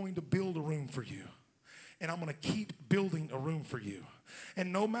am going to build a room for you. And I'm going to keep building a room for you.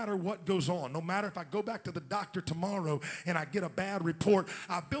 And no matter what goes on, no matter if I go back to the doctor tomorrow and I get a bad report,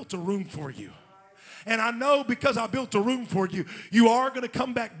 I built a room for you. And I know because I built a room for you, you are going to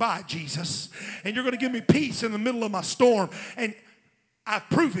come back by, Jesus. And you're going to give me peace in the middle of my storm. And I've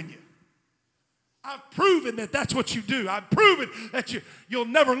proven you. I've proven that that's what you do. I've proven that you'll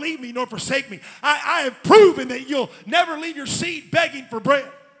never leave me nor forsake me. I have proven that you'll never leave your seed begging for bread.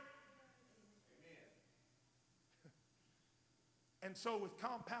 And so with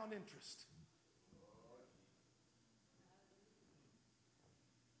compound interest,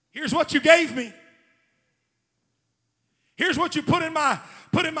 here's what you gave me. Here's what you put in my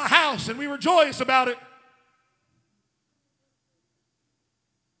house, and we were joyous about it.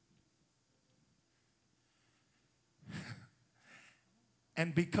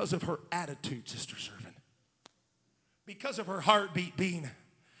 And because of her attitude, Sister Servant, because of her heartbeat being,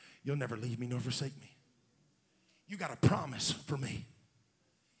 you'll never leave me nor forsake me. You got a promise for me.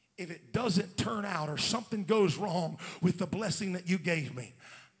 If it doesn't turn out or something goes wrong with the blessing that you gave me,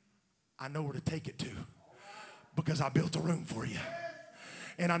 I know where to take it to because I built a room for you.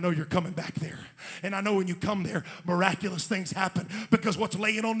 And I know you're coming back there. And I know when you come there, miraculous things happen. Because what's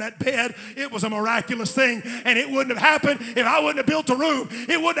laying on that bed, it was a miraculous thing. And it wouldn't have happened if I wouldn't have built a room.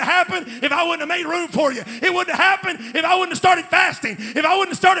 It wouldn't have happened if I wouldn't have made room for you. It wouldn't have happened if I wouldn't have started fasting. If I wouldn't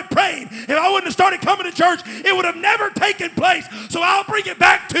have started praying. If I wouldn't have started coming to church. It would have never taken place. So I'll bring it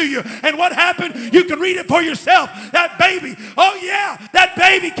back to you. And what happened, you can read it for yourself. That baby, oh yeah, that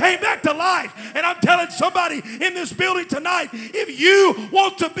baby came back to life. And I'm telling somebody in this building tonight, if you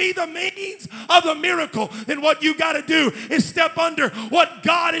want to be the means of the miracle, then what you got to do is step under what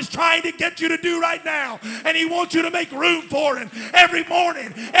God is trying to get you to do right now. And he wants you to make room for him every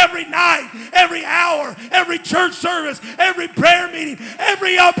morning, every night, every hour, every church service, every prayer meeting,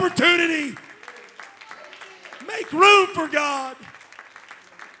 every opportunity. Make room for God.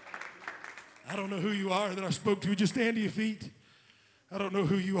 I don't know who you are that I spoke to. Just stand to your feet. I don't know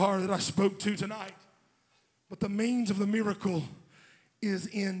who you are that I spoke to tonight. But the means of the miracle is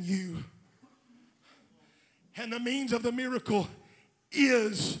in you. And the means of the miracle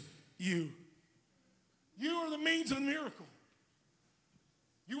is you. You are the means of the miracle.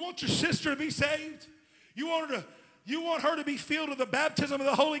 You want your sister to be saved? You want her You want her to be filled with the baptism of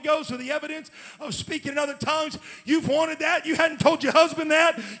the Holy Ghost or the evidence of speaking in other tongues. You've wanted that. You hadn't told your husband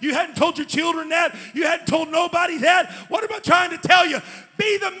that. You hadn't told your children that. You hadn't told nobody that. What am I trying to tell you?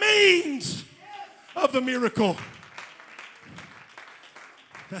 Be the means of the miracle.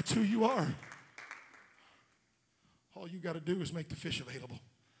 That's who you are. All you got to do is make the fish available.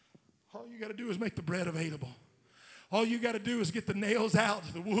 All you got to do is make the bread available. All you got to do is get the nails out,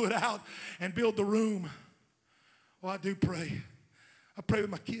 the wood out, and build the room. Well, I do pray. I pray with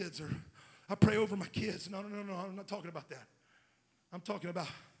my kids, or I pray over my kids. No, I'm not talking about that. I'm talking about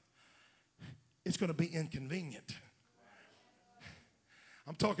it's going to be inconvenient.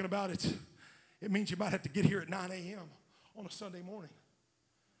 I'm talking about it means you might have to get here at 9 a.m. on a Sunday morning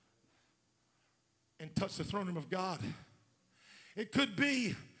and touch the throne room of God. It could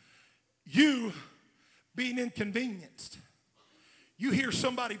be you being inconvenienced. You hear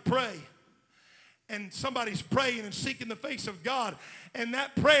somebody pray, and somebody's praying and seeking the face of God, and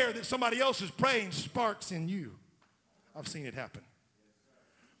that prayer that somebody else is praying sparks in you. I've seen it happen.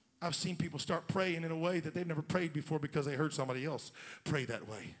 I've seen people start praying in a way that they've never prayed before because they heard somebody else pray that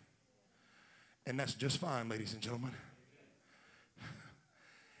way. And that's just fine, ladies and gentlemen.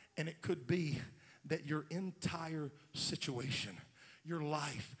 And it could be that your entire situation, your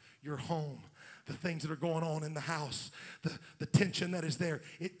life, your home, the things that are going on in the house, the tension that is there,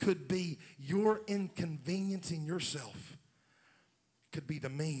 it could be your inconveniencing yourself. It could be the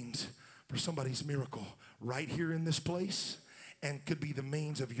means for somebody's miracle right here in this place, and could be the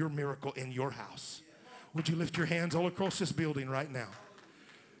means of your miracle in your house. Would you lift your hands all across this building right now?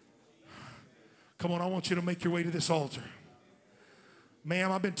 Come on, I want you to make your way to this altar.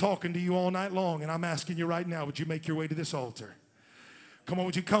 Ma'am, I've been talking to you all night long, and I'm asking you right now, would you make your way to this altar? Come on,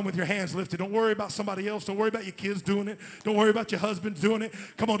 would you come with your hands lifted? Don't worry about somebody else. Don't worry about your kids doing it. Don't worry about your husband doing it.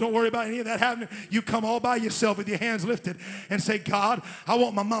 Come on, don't worry about any of that happening. You come all by yourself with your hands lifted and say, God, I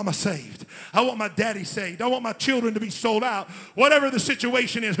want my mama saved. I want my daddy saved. I want my children to be sold out. Whatever the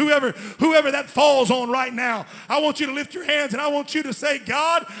situation is, whoever that falls on right now, I want you to lift your hands and I want you to say,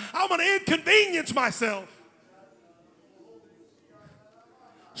 God, I'm going to inconvenience myself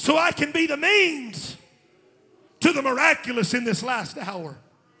so I can be the means to the miraculous in this last hour.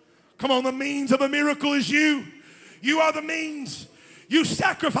 Come on, the means of a miracle is you. You are the means. You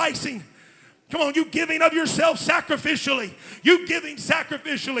sacrificing. Come on, you giving of yourself sacrificially. You giving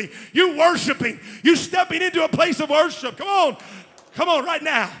sacrificially. You worshiping. You stepping into a place of worship. Come on. Come on right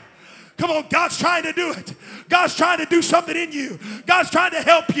now. Come on, God's trying to do it. God's trying to do something in you. God's trying to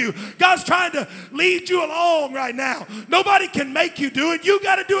help you. God's trying to lead you along right now. Nobody can make you do it. You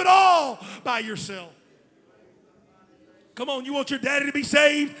got to do it all by yourself. Come on, you want your daddy to be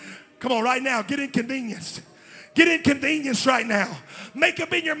saved? Come on, right now, get inconvenienced. Get inconvenienced right now. Make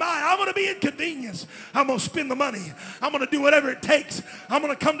up in your mind, I'm going to be inconvenienced. I'm going to spend the money. I'm going to do whatever it takes. I'm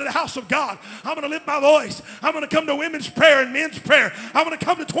going to come to the house of God. I'm going to lift my voice. I'm going to come to women's prayer and men's prayer. I'm going to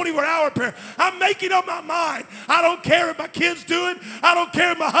come to 24-hour prayer. I'm making up my mind. I don't care if my kids do it. I don't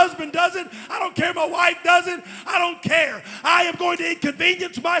care if my husband does it. I don't care if my wife does it. I don't care. I am going to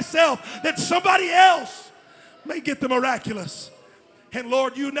inconvenience myself that somebody else may get the miraculous. And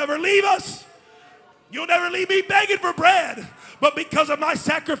Lord, you never leave us. You'll never leave me begging for bread. But because of my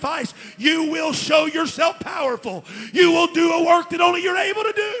sacrifice, you will show yourself powerful. You will do a work that only you're able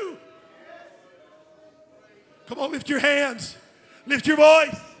to do. Come on, lift your hands. Lift your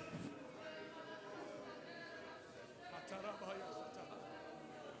voice.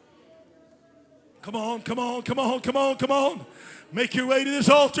 Come on, come on, come on, come on, come on. Make your way to this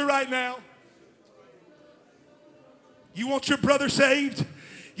altar right now. You want your brother saved?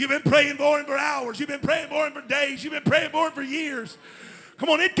 You've been praying for him for hours. You've been praying for him for days. You've been praying for him for years. Come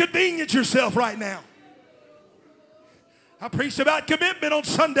on, inconvenience yourself right now. I preached about commitment on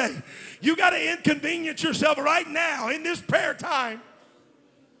Sunday. You got to inconvenience yourself right now in this prayer time.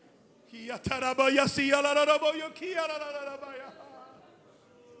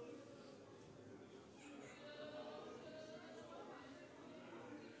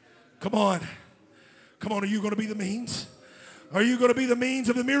 Come on. Come on, are you going to be the means? Are you going to be the means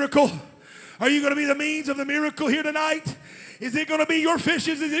of the miracle? Are you going to be the means of the miracle here tonight? Is it going to be your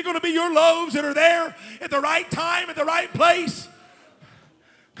fishes? Is it going to be your loaves that are there at the right time, at the right place?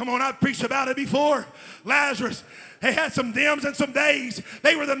 Come on, I've preached about it before. Lazarus, they had some dims and some days.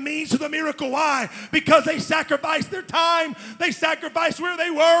 They were the means to the miracle. Why? Because they sacrificed their time. They sacrificed where they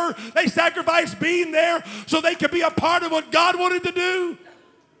were. They sacrificed being there so they could be a part of what God wanted to do.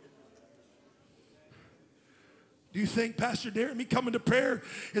 Do you think, Pastor Darren, me coming to prayer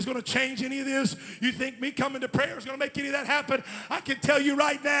is going to change any of this? You think me coming to prayer is going to make any of that happen? I can tell you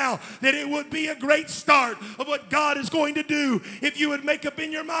right now that it would be a great start of what God is going to do if you would make up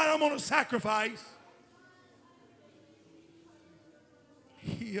in your mind, I'm going to sacrifice.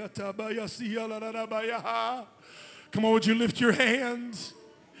 Come on, would you lift your hands?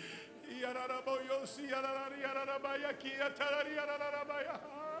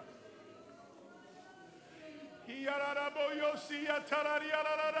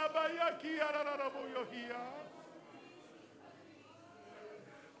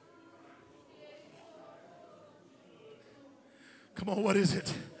 Come on, what is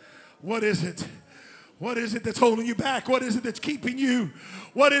it? What is it? What is it that's holding you back? What is it that's keeping you?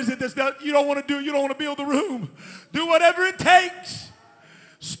 What is it that's not, you don't want to do? You don't want to build the room. Do whatever it takes.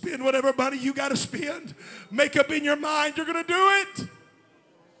 Spend whatever money you got to spend. Make up in your mind you're going to do it.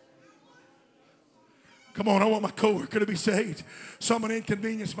 Come on, I want my coworker to be saved, so I'm going to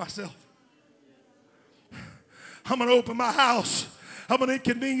inconvenience myself. I'm going to open my house. I'm going to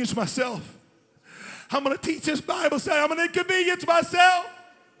inconvenience myself. I'm going to teach this Bible study. I'm going to inconvenience myself.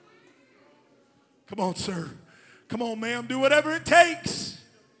 Come on, sir. Come on, ma'am. Do whatever it takes.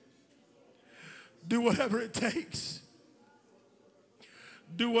 Do whatever it takes.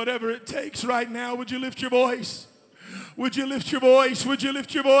 Do whatever it takes right now. Would you lift your voice? Would you lift your voice? Would you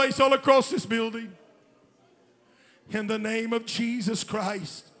lift your voice all across this building? In the name of Jesus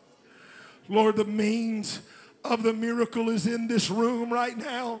Christ. Lord, the means of the miracle is in this room right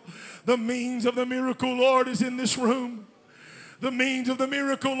now. The means of the miracle, Lord, is in this room. The means of the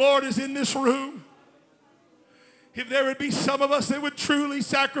miracle, Lord, is in this room. If there would be some of us that would truly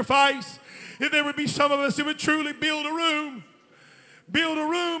sacrifice, if there would be some of us that would truly build a room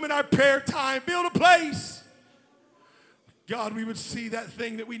in our prayer time, build a place. God, we would see that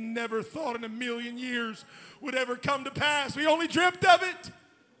thing that we never thought in a million years would ever come to pass. We only dreamt of it.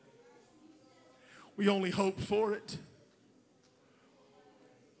 We only hoped for it.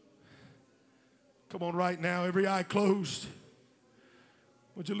 Come on, right now, every eye closed.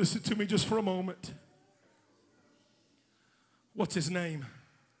 Would you listen to me just for a moment? What's his name?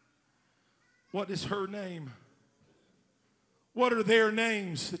 What is her name? What are their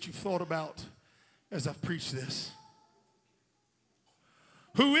names that you've thought about as I've preached this?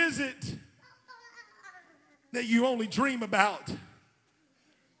 Who is it that you only dream about?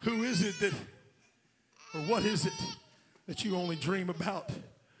 Who is it that, or what is it that you only dream about?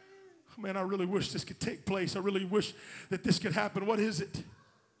 Man, I really wish this could take place. I really wish that this could happen. What is it?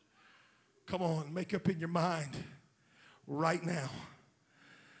 Come on, make up in your mind right now.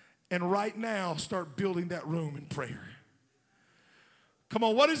 And right now, start building that room in prayer. Come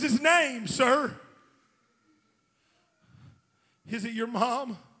on, what is his name, sir? Is it your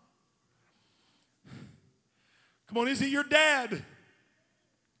mom? Come on, is it your dad?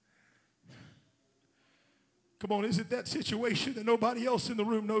 Come on, is it that situation that nobody else in the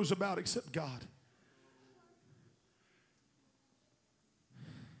room knows about except God?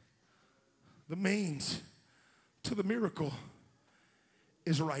 The means to the miracle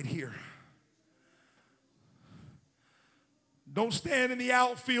is right here. Don't stand in the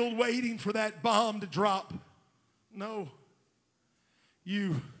outfield waiting for that bomb to drop. No.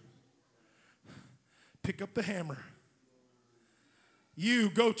 You pick up the hammer. You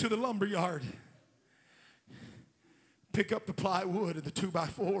go to the lumber yard. Pick up the plywood and the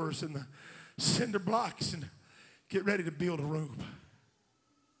 2x4s and the cinder blocks and get ready to build a room.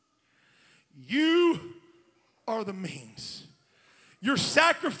 You are the means. Your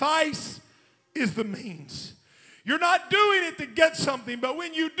sacrifice is the means. You're not doing it to get something, but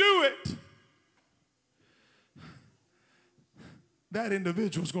when you do it, that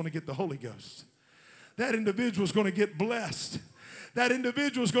individual is going to get the Holy Ghost. That individual is going to get blessed. That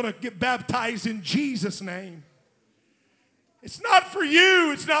individual is going to get baptized in Jesus' name. It's not for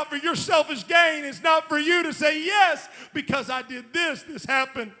you. It's not for your selfish gain. It's not for you to say, yes, because I did this, this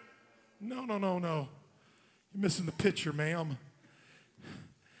happened. No, no, no, no. You're missing the picture, ma'am.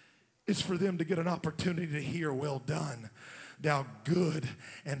 It's for them to get an opportunity to hear, well done, thou good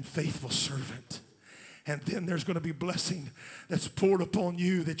and faithful servant. And then there's going to be blessing that's poured upon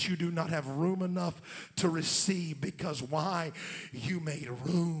you that you do not have room enough to receive. Because why? You made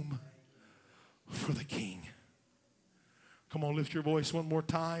room for the King. Come on, lift your voice one more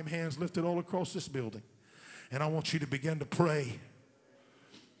time. Hands lifted all across this building. And I want you to begin to pray.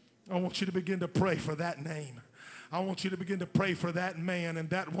 I want you to begin to pray for that name. I want you to begin to pray for that man and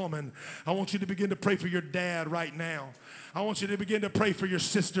that woman. I want you to begin to pray for your dad right now. I want you to begin to pray for your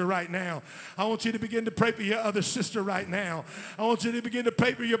sister right now. I want you to begin to pray for your other sister right now. I want you to begin to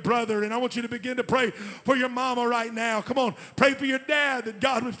pray for your brother, and I want you to begin to pray for your mama right now. Come on, pray for your dad that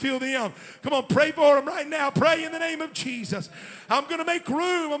God would fill them. Come on, pray for him right now. Pray in the name of Jesus. I'm going to make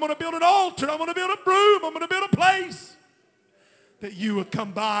room. I'm going to build an altar. I'm going to build a room. I'm going to build a place that you would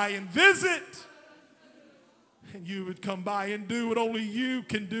come by and visit. And you would come by and do what only you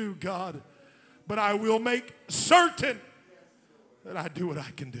can do, God. But I will make certain that I do what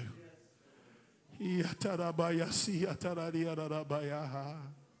I can do.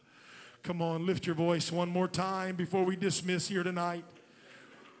 Come on, lift your voice one more time before we dismiss here tonight.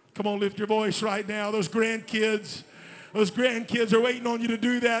 Come on, lift your voice right now. Those grandkids are waiting on you to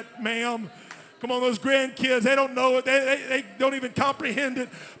do that, ma'am. Come on, those grandkids, they don't know it. They don't even comprehend it.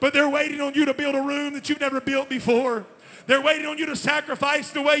 But they're waiting on you to build a room that you've never built before. They're waiting on you to sacrifice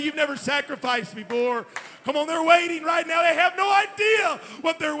the way you've never sacrificed before. Come on, they're waiting right now. They have no idea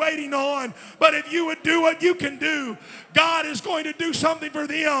what they're waiting on. But if you would do what you can do, God is going to do something for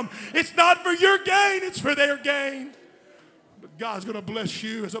them. It's not for your gain, it's for their gain. But God's going to bless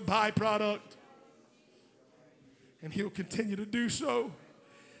you as a byproduct. And he'll continue to do so.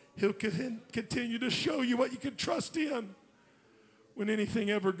 He'll continue to show you what you can trust in when anything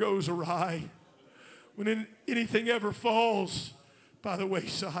ever goes awry, when anything ever falls by the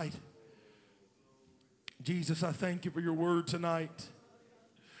wayside. Jesus, I thank you for your word tonight.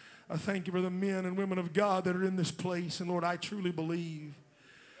 I thank you for the men and women of God that are in this place. And Lord, I truly believe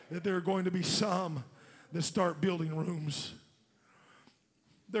that there are going to be some that start building rooms.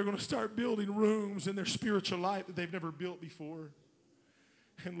 They're going to start building rooms in their spiritual life that they've never built before.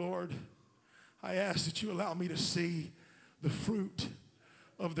 And Lord, I ask that you allow me to see the fruit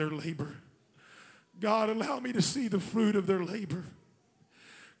of their labor. God, allow me to see the fruit of their labor.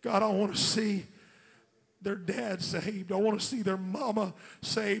 God, I want to see their dad saved. I want to see their mama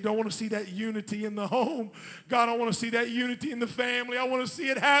saved. I want to see that unity in the home. God, I want to see that unity in the family. I want to see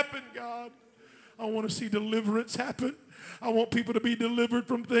it happen, God. I want to see deliverance happen. I want people to be delivered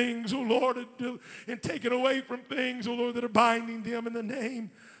from things, oh Lord, and taken away from things, oh Lord, that are binding them in the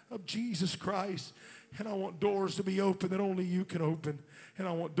name of Jesus Christ. And I want doors to be open that only you can open. And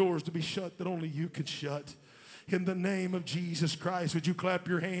I want doors to be shut that only you can shut. In the name of Jesus Christ, would you clap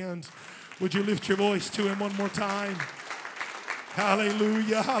your hands? Would you lift your voice to him one more time?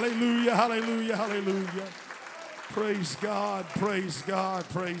 Hallelujah, hallelujah, hallelujah, hallelujah. Praise God, praise God,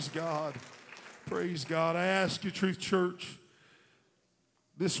 praise God. Praise God. I ask you, Truth Church,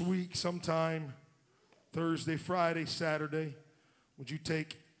 this week sometime, Thursday, Friday, Saturday, would you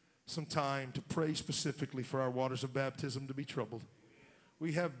take some time to pray specifically for our waters of baptism to be troubled?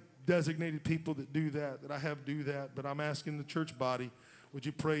 We have designated people that do that I have do that, but I'm asking the church body, would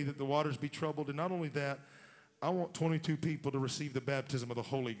you pray that the waters be troubled? And not only that, I want 22 people to receive the baptism of the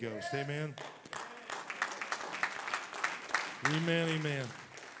Holy Ghost. Amen? Amen, amen.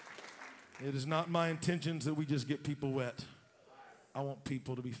 It is not my intentions that we just get people wet. I want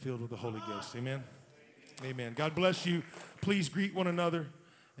people to be filled with the Holy Ghost. Amen? Amen. God bless you. Please greet one another,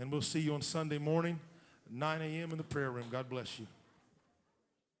 and we'll see you on Sunday morning, 9 a.m. in the prayer room. God bless you.